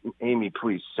saying, Amy,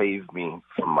 please save me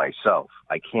from myself.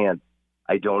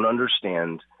 I don't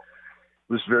understand.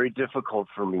 It was very difficult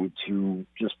for me to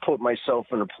just put myself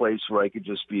in a place where I could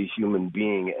just be a human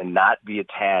being and not be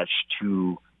attached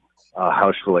to,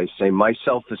 how shall I say, my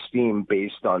self-esteem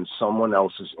based on someone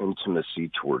else's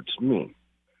intimacy towards me.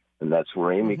 And that's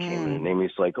where Amy came in. And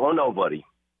Amy's like, oh, no, buddy.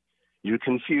 You're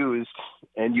confused,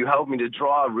 and you helped me to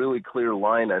draw a really clear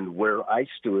line on where I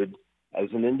stood as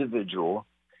an individual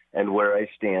and where I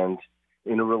stand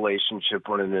in a relationship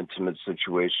or in an intimate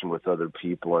situation with other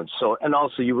people. And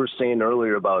also you were saying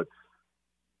earlier about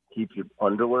keep your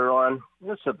underwear on.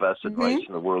 That's the best advice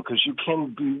in the world, because you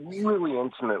can be really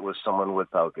intimate with someone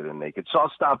without getting naked. So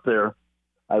I'll stop there.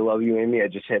 I love you, Amy. I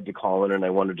just had to call in, and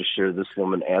I wanted to share this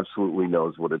woman absolutely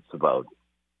knows what it's about.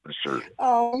 For sure.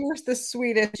 Oh, you're the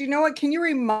sweetest. You know what? Can you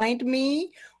remind me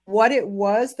what it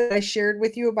was that I shared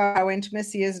with you about how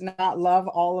intimacy is not love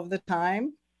all of the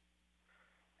time?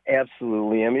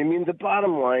 Absolutely. I mean, the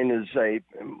bottom line is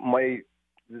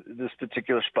this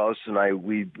particular spouse and I,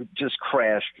 we just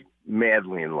crashed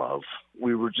madly in love.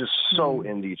 We were just so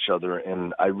into each other,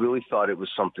 and I really thought it was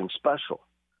something special.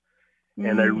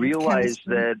 And I realized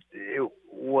that it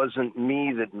wasn't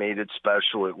me that made it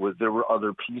special. There were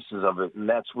other pieces of it. And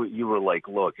that's what you were like,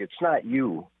 look, it's not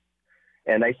you.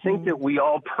 And I think that we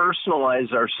all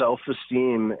personalize our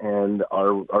self-esteem and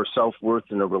our self-worth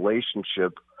in a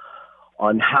relationship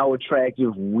on how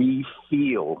attractive we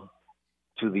feel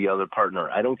to the other partner.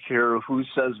 I don't care who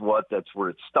says what. That's where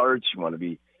it starts. You want to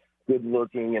be good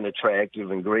looking and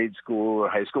attractive in grade school or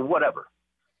high school, whatever.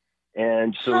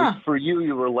 And so for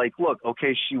you were like, look,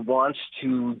 okay, she wants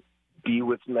to be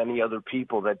with many other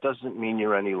people. That doesn't mean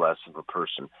you're any less of a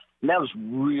person. And that was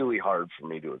really hard for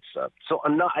me to accept. So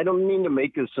I don't mean to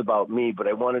make this about me, but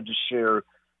I wanted to share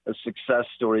a success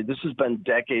story. This has been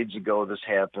decades ago this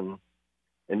happened.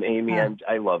 And Amy,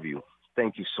 I love you.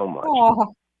 Thank you so much.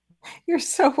 Oh, you're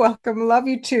so welcome. Love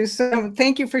you too. So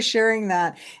thank you for sharing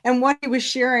that. And what he was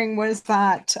sharing was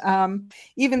that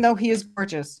even though he is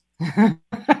gorgeous,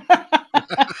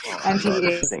 and he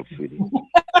is. Thanks, sweetie.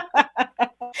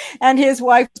 And his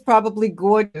wife is probably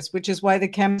gorgeous, which is why the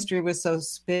chemistry was so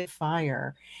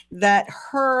spitfire. That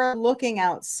her looking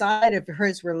outside of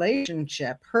his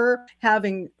relationship, her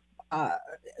having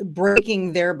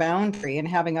breaking their boundary and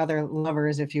having other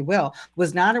lovers, if you will,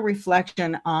 was not a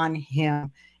reflection on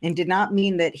him, and did not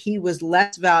mean that he was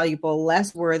less valuable,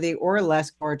 less worthy, or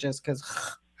less gorgeous,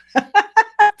 because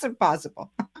that's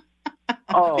impossible.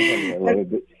 Oh,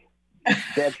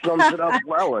 that sums it up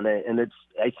well, and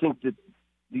I think that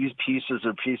these pieces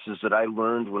are pieces that I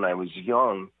learned when I was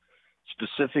young,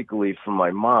 specifically from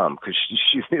my mom, because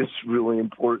she is really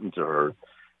important to her,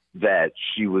 that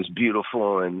she was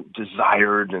beautiful and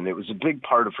desired, and it was a big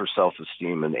part of her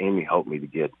self-esteem, and Amy helped me to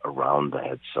get around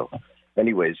that. So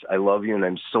anyways, I love you, and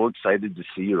I'm so excited to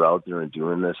see you out there and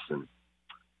doing this, and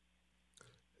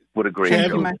what a great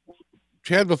show.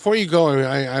 Chad, before you go,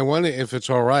 I wonder if it's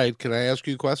all right. Can I ask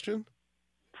you a question?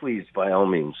 Please, by all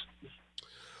means.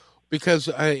 Because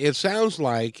it sounds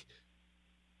like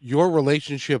your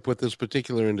relationship with this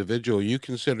particular individual, you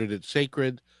considered it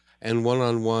sacred and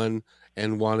one-on-one,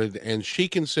 and she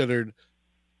considered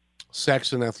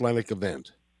sex an athletic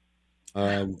event.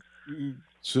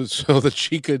 So that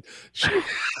she could,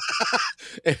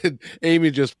 and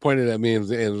Amy just pointed at me and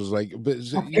was like, but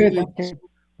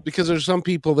because there's some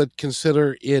people that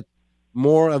consider it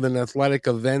more of an athletic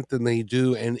event than they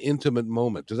do an intimate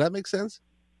moment. Does that make sense?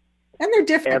 And they're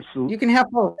different. Absolutely. You can have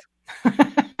both.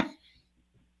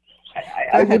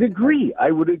 I would agree.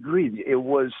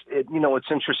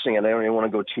 It's interesting, and I don't even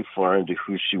want to go too far into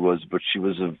who she was, but she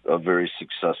was a very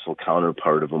successful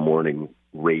counterpart of a morning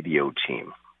radio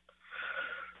team.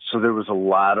 So there was a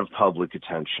lot of public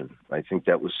attention. I think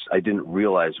I didn't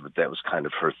realize, but that was kind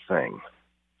of her thing.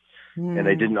 And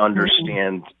I didn't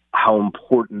understand how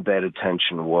important that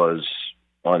attention was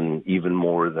on even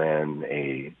more than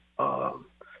a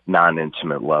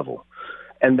non-intimate level.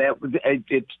 And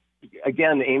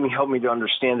again, Amy helped me to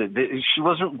understand it. She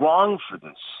wasn't wrong for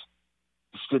this.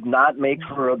 This did not make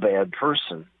her a bad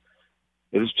person.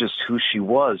 It was just who she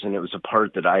was, and it was a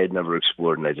part that I had never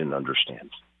explored and I didn't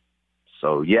understand.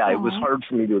 So, yeah, It was hard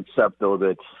for me to accept, though,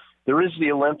 that there is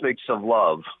the Olympics of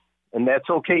love, and that's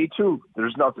okay, too.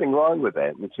 There's nothing wrong with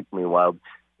that. And it took me a while.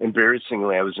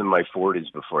 Embarrassingly, I was in my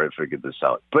 40s before I figured this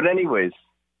out. But anyways,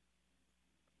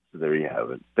 so there you have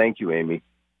it. Thank you, Amy.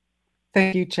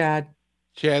 Thank you, Chad.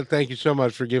 Chad, thank you so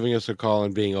much for giving us a call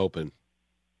and being open.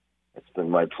 It's been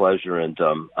my pleasure, and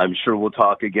I'm sure we'll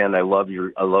talk again. I love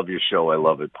your show. I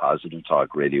love it. Positive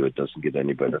Talk Radio. It doesn't get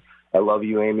any better. I love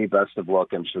you, Amy. Best of luck.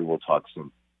 I'm sure we'll talk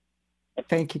soon.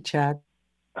 Thank you, Chad.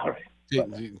 All right.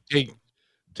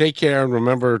 Take care, and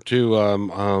remember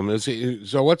to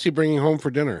so what's he bringing home for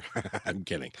dinner? I'm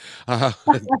kidding.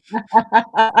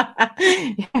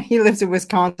 He lives in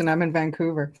Wisconsin. I'm in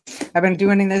Vancouver. I've been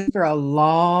doing this for a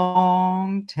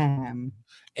long time.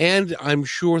 And I'm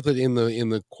sure that in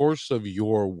the course of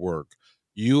your work,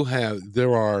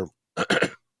 there are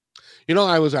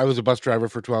I was a bus driver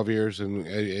for 12 years, and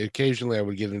occasionally I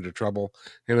would get into trouble,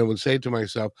 and I would say to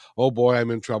myself, oh boy,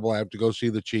 I'm in trouble. I have to go see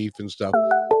the chief and stuff.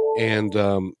 And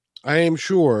I am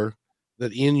sure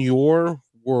that in your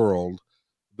world,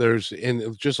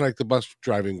 and just like the bus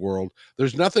driving world,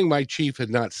 there's nothing my chief had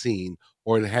not seen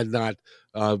or had not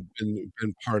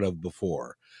been part of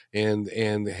before, and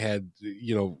had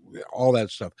all that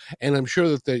stuff. And I'm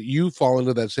sure that you fall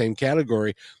into that same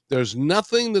category. There's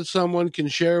nothing that someone can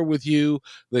share with you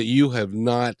that you have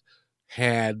not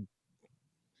had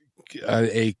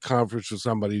a conference with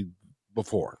somebody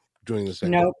before doing the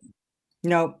same.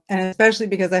 Nope. And especially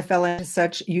because I fell into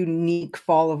such unique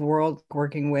fall of world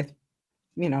working with,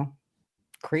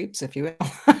 creeps, if you will,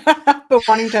 but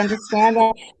wanting to understand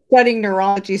that, studying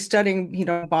neurology, studying,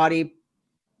 body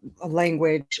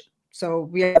language. So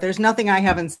yeah, there's nothing I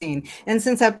haven't seen. And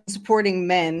since I've been supporting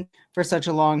men for such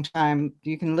a long time,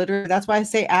 you can literally, that's why I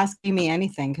say, ask me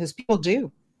anything, because people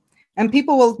do. And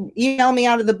people will email me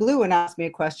out of the blue and ask me a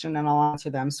question, and I'll answer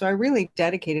them. So I really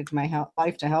dedicated my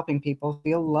life to helping people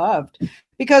feel loved,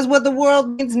 because what the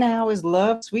world needs now is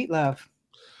love, sweet love.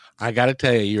 I got to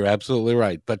tell you, you're absolutely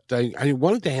right. But I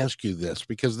wanted to ask you this,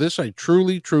 because this I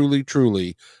truly, truly,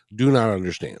 truly do not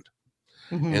understand.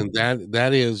 Mm-hmm. And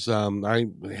that is, I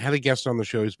had a guest on the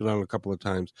show. He's been on a couple of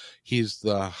times. He's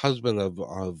the husband of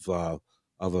a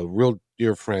real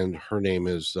dear friend. Her name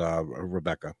is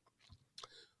Rebecca.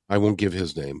 I won't give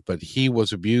his name, but he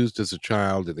was abused as a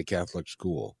child in a Catholic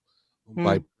school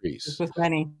by priests. With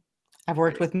many. I've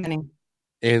worked with many.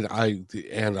 And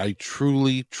I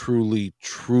truly, truly,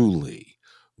 truly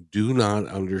do not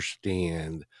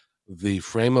understand the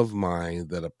frame of mind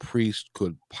that a priest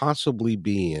could possibly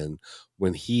be in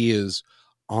when he is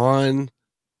when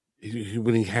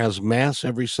he has mass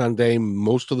every Sunday,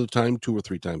 most of the time 2 or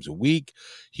 3 times a week.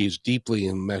 He's deeply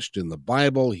enmeshed in the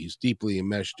Bible. He's deeply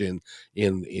enmeshed in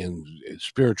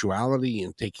spirituality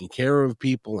and taking care of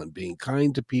people and being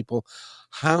kind to people.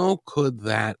 How could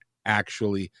that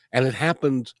actually, and it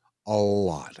happens a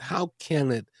lot. How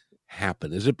can it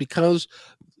happen? Is it because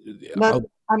I'm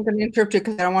going to interrupt you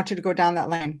because I don't want you to go down that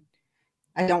lane.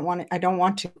 I don't want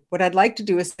to. What I'd like to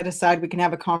do is set aside, we can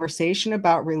have a conversation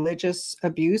about religious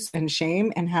abuse and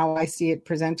shame and how I see it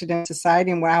presented in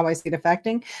society and how I see it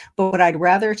affecting. But what I'd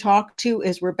rather talk to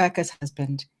is Rebecca's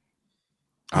husband.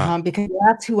 Because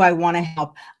that's who I want to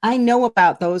help. I know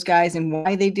about those guys and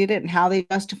why they did it and how they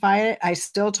justified it. I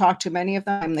still talk to many of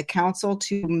them. I'm the counsel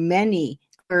to many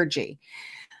clergy.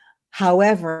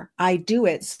 However, I do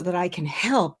it so that I can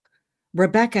help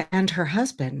Rebecca and her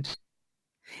husband.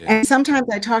 Yeah. And sometimes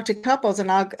I talk to couples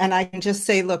and I can just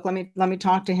say, look, let me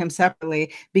talk to him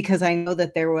separately, because I know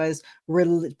that there was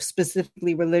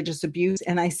specifically religious abuse,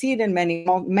 and I see it in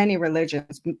many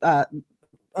religions.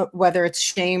 Whether it's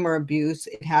shame or abuse,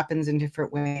 it happens in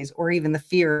different ways, or even the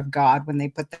fear of God when they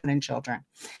put that in children.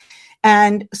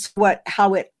 And what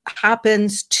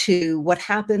happens to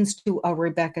a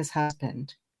Rebecca's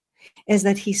husband is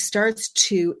that he starts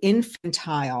to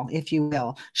infantile, if you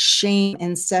will, shame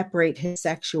and separate his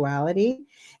sexuality.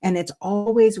 And it's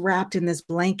always wrapped in this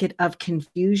blanket of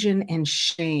confusion and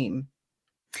shame.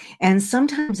 And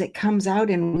sometimes it comes out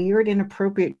in weird,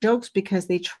 inappropriate jokes because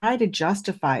they try to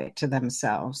justify it to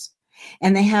themselves.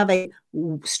 And they have a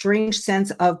strange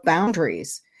sense of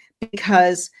boundaries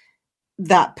because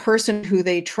that person who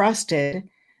they trusted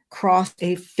crossed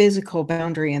a physical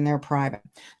boundary in their private.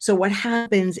 So what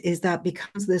happens is that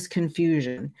becomes this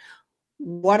confusion.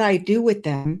 What I do with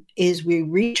them is we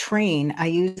retrain. I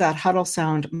use that huddle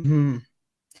sound,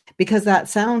 because that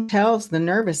sound tells the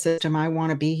nervous system, I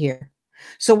want to be here.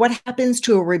 So what happens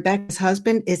to a Rebecca's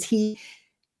husband is he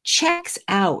checks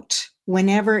out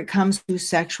whenever it comes to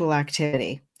sexual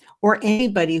activity, or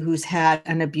anybody who's had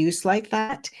an abuse like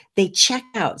that, they check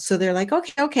out. So they're like,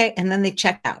 okay. And then they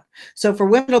check out. So for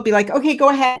women, it'll be like, okay, go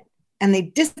ahead. And they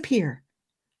disappear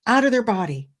out of their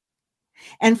body.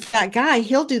 And for that guy,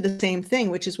 he'll do the same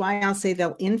thing, which is why I'll say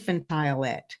they'll infantile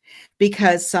it,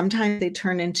 because sometimes they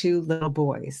turn into little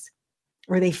boys,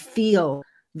 or they feel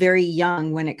very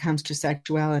young when it comes to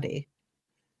sexuality.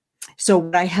 So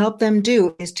what I help them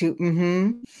do is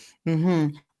to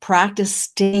practice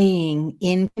staying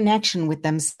in connection with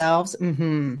themselves.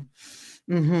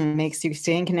 Makes you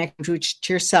stay in connection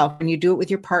to yourself. When you do it with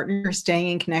your partner, you're staying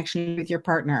in connection with your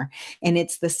partner. And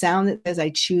it's the sound that says, I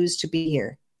choose to be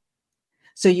here.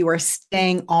 So you are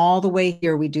staying all the way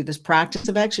here. We do this practice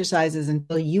of exercises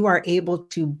until you are able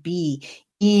to be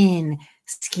in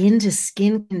skin to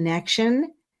skin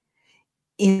connection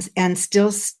and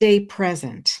still stay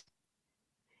present.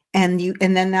 And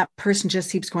then that person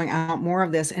just keeps going, I want more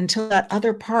of this, until that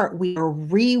other part, we are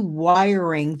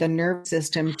rewiring the nervous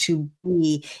system to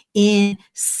be in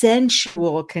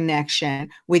sensual connection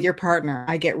with your partner.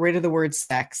 I get rid of the word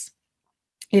sex.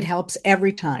 It helps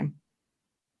every time.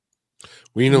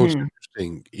 Well, you know, what's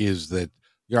interesting is that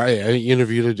I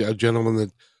interviewed a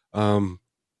gentleman that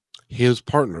his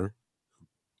partner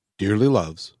dearly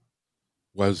loves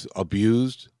was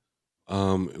abused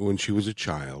when she was a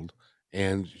child,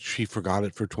 and she forgot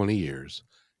it for 20 years,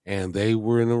 and they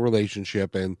were in a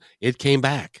relationship, and it came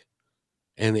back,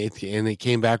 and it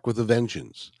came back with a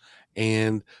vengeance.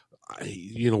 And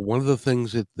one of the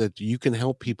things that you can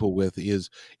help people with is,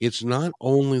 it's not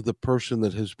only the person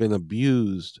that has been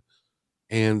abused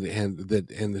and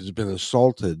has been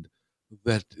assaulted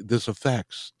that this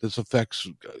affects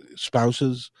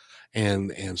spouses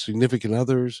and significant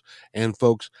others and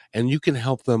folks, and you can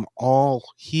help them all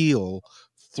heal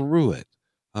through it,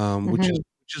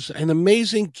 which is an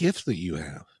amazing gift that you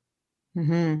have.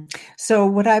 So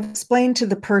what I've explained to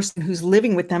the person who's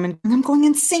living with them, and I'm going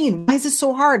insane. Why is this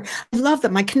so hard? I love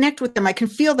them. I connect with them. I can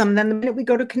feel them. And then the minute we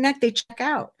go to connect, they check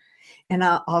out. And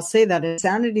I'll say that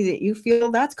insanity that you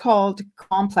feel, that's called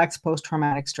complex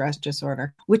post-traumatic stress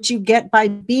disorder, which you get by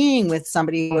being with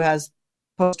somebody who has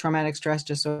post-traumatic stress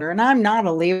disorder. And I'm not a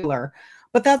labeler,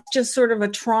 but that's just sort of a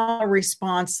trauma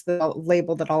response, the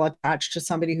label that I'll attach to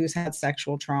somebody who's had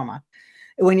sexual trauma.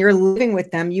 When you're living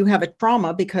with them, you have a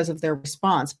trauma because of their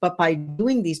response. But by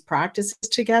doing these practices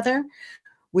together,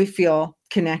 we feel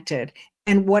connected.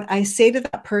 And what I say to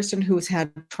that person who's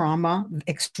had trauma,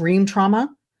 extreme trauma,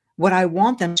 what I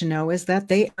want them to know is that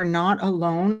they are not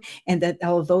alone, and that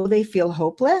although they feel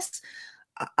hopeless,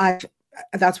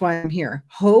 that's why I'm here.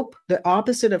 Hope, the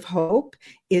opposite of hope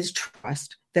is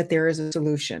trust that there is a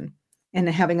solution and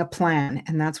having a plan.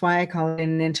 And that's why I call it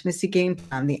an intimacy game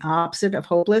plan. The opposite of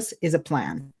hopeless is a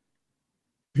plan.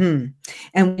 And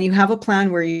when you have a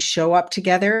plan where you show up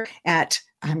together at,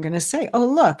 I'm going to say, at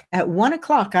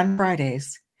 1:00 on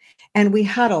Fridays, and we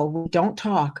huddle, we don't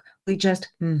talk, we just,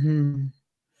 and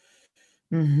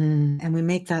we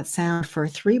make that sound for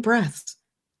 3 breaths.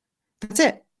 That's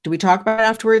it. Do we talk about it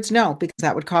afterwards? No, because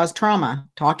that would cause trauma.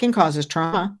 Talking causes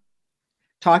trauma.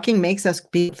 Talking makes us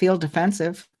feel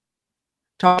defensive.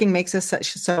 Talking makes us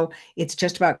so it's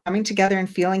just about coming together and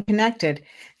feeling connected.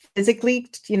 Physically,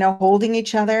 holding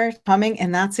each other, humming,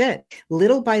 and that's it.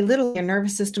 Little by little, your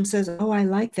nervous system says, oh, I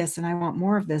like this and I want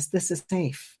more of this. This is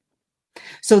safe.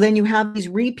 So then you have these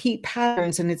repeat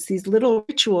patterns, and it's these little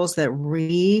rituals that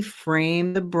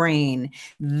reframe the brain.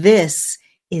 This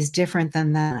is different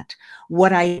than that.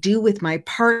 What I do with my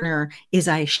partner is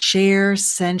I share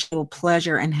sensual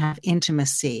pleasure and have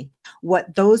intimacy.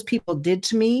 What those people did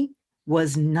to me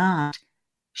was not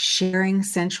sharing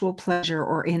sensual pleasure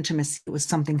or intimacy. It was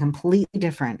something completely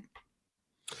different.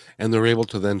 And they're able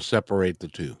to then separate the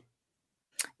two.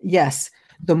 Yes.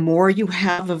 The more you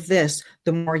have of this,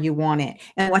 the more you want it.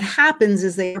 And what happens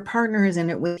is that your partner is in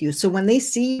it with you. So when they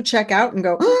see you check out and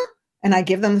go, and I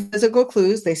give them the physical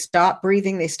clues, they stop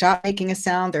breathing, they stop making a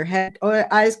sound, their head,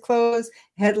 eyes closed,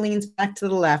 head leans back to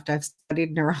the left. I've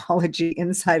studied neurology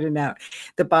inside and out,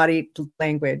 the body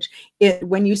language.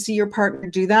 When you see your partner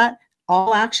do that,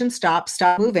 all action stops,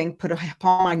 stop moving, put a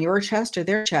palm on your chest or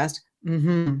their chest.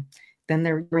 Then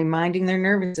they're reminding their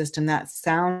nervous system that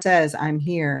sound says, I'm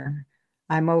here,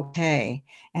 I'm okay,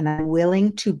 and I'm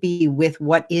willing to be with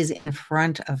what is in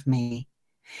front of me.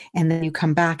 And then you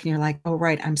come back and you're like, oh,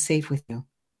 right, I'm safe with you.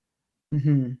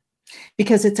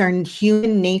 Because it's our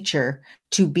human nature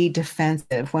to be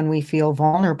defensive when we feel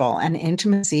vulnerable, and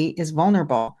intimacy is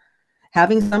vulnerable.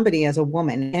 Having somebody as a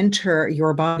woman enter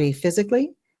your body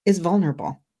physically is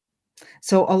vulnerable.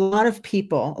 So a lot of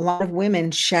people, a lot of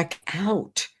women check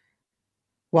out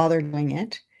while they're doing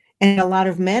it. And a lot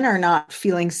of men are not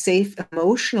feeling safe,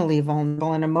 emotionally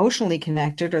vulnerable and emotionally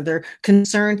connected, or they're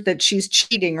concerned that she's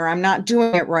cheating or I'm not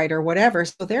doing it right or whatever.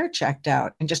 So they're checked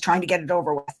out and just trying to get it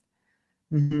over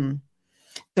with.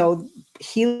 So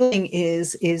healing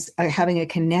is having a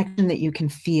connection that you can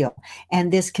feel.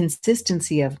 And this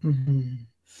consistency of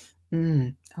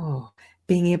being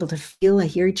able to feel and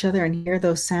hear each other and hear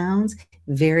those sounds,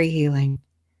 very healing.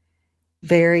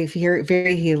 Very, very,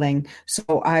 very healing.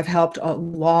 So I've helped a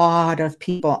lot of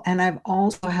people, and I've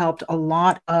also helped a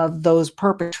lot of those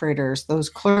perpetrators, those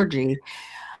clergy,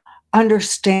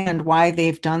 understand why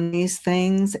they've done these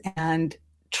things and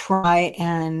try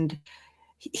and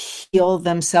heal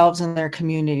themselves and their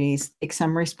communities, take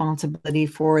some responsibility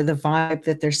for the vibe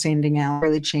that they're sending out,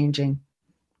 really changing.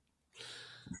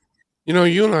 You know,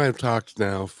 you and I have talked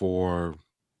now for,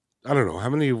 I don't know,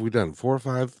 how many have we done? 4 or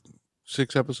 5?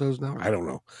 6 episodes now? I don't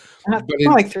know.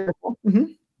 Like 3 or 4.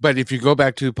 But if you go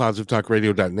back to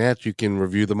positivetalkradio.net, you can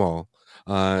review them all.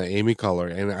 Amy Culler.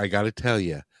 And I got to tell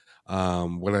you,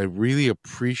 what I really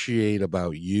appreciate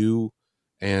about you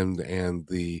and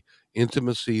the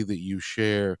intimacy that you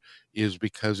share is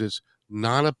because it's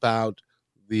not about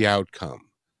the outcome.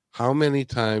 How many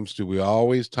times do we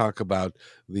always talk about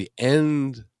the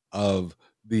end of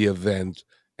the event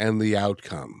and the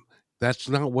outcome? That's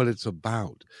not what it's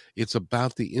about. It's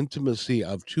about the intimacy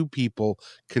of two people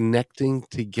connecting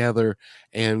together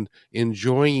and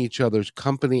enjoying each other's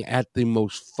company at the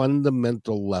most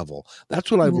fundamental level. That's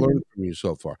what I've learned from you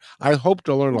so far. I hope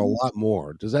to learn a lot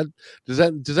more. Does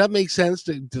that make sense?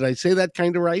 Did I say that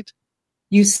kind of right?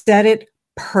 You said it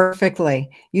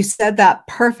perfectly. You said that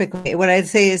perfectly. What I'd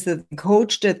say is that the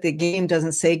coach at the game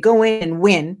doesn't say go in and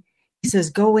win. He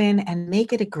says go in and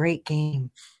make it a great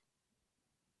game.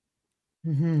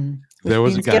 There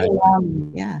was a guy.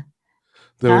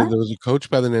 There was a coach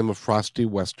by the name of Frosty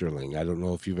Westerling. I don't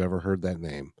know if you've ever heard that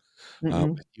name.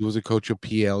 He was a coach of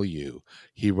PLU.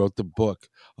 He wrote the book,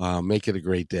 Make It a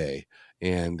Great Day.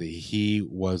 And he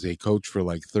was a coach for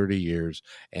like 30 years.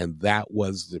 And that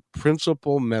was the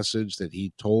principal message that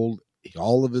he told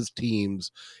all of his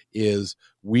teams is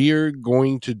we're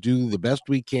going to do the best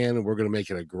we can, and we're going to make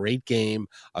it a great game,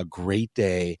 a great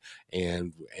day.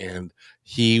 And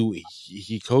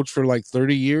he coached for like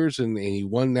 30 years and he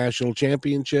won national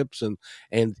championships,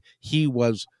 and he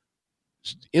was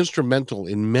instrumental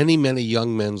in many, many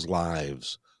young men's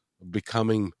lives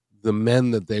becoming the men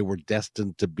that they were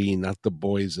destined to be, not the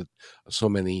boys that so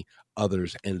many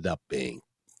others ended up being.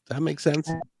 Does that make sense?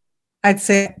 I'd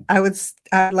say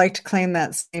I'd like to claim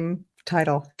that same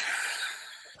title.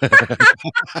 I've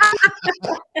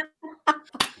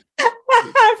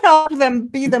helped them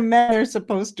be the men they're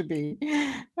supposed to be.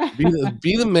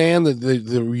 Be the man that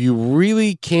you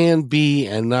really can be,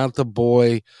 and not the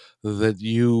boy that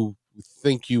you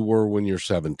think you were when you're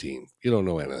 17. You don't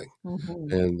know anything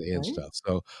and stuff.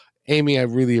 So, Amy, I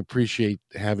really appreciate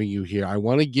having you here. I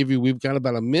want to give you, we've got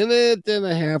about a minute and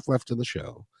a half left in the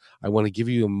show. I want to give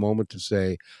you a moment to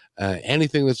say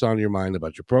anything that's on your mind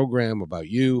about your program, about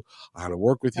you, how to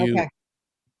work with you. Okay.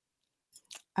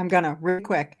 I'm going to real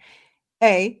quick.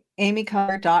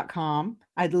 amyculler.com.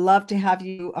 I'd love to have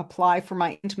you apply for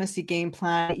my intimacy game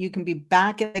plan. You can be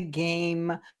back in the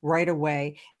game right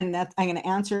away. And I'm going to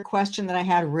answer a question that I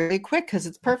had really quick because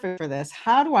it's perfect for this.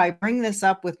 How do I bring this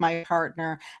up with my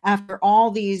partner after all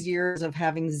these years of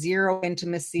having zero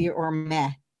intimacy or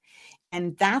meh?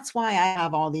 And that's why I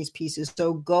have all these pieces.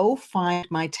 So go find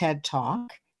my TED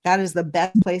Talk. That is the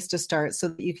best place to start so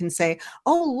that you can say,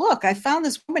 oh, look, I found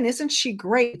this woman. Isn't she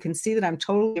great? You can see that I'm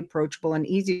totally approachable and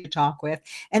easy to talk with.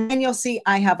 And then you'll see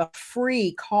I have a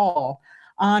free call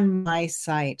on my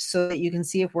site so that you can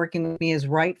see if working with me is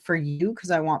right for you,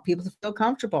 because I want people to feel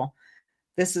comfortable.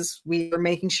 We are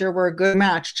making sure we're a good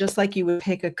match, just like you would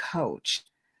pick a coach.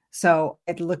 So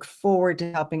I look forward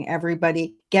to helping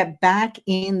everybody get back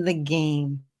in the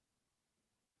game.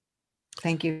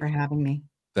 Thank you for having me.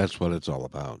 That's what it's all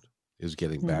about, is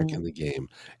getting back in the game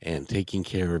and taking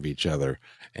care of each other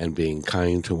and being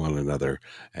kind to one another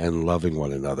and loving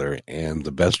one another. And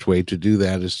the best way to do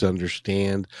that is to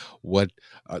understand what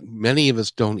many of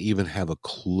us don't even have a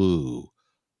clue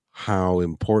how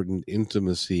important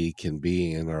intimacy can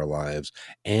be in our lives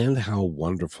and how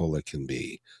wonderful it can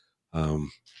be.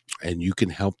 And you can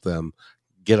help them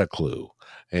get a clue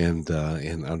and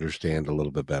understand a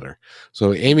little bit better.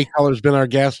 So Amy Keller's been our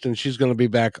guest, and she's going to be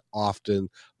back often.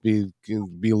 Be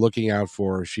looking out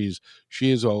for her. She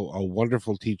is a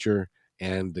wonderful teacher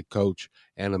and a coach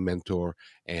and a mentor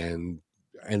and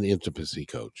an intimacy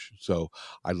coach. So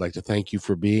I'd like to thank you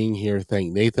for being here.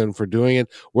 Thank Nathan for doing it.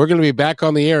 We're going to be back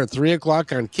on the air at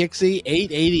 3:00 on Kixie,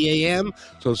 8:80 a.m.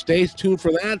 So stay tuned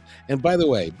for that. And by the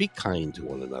way, be kind to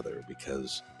one another,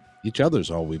 because each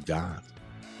other's all we've got.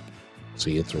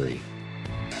 See you at 3.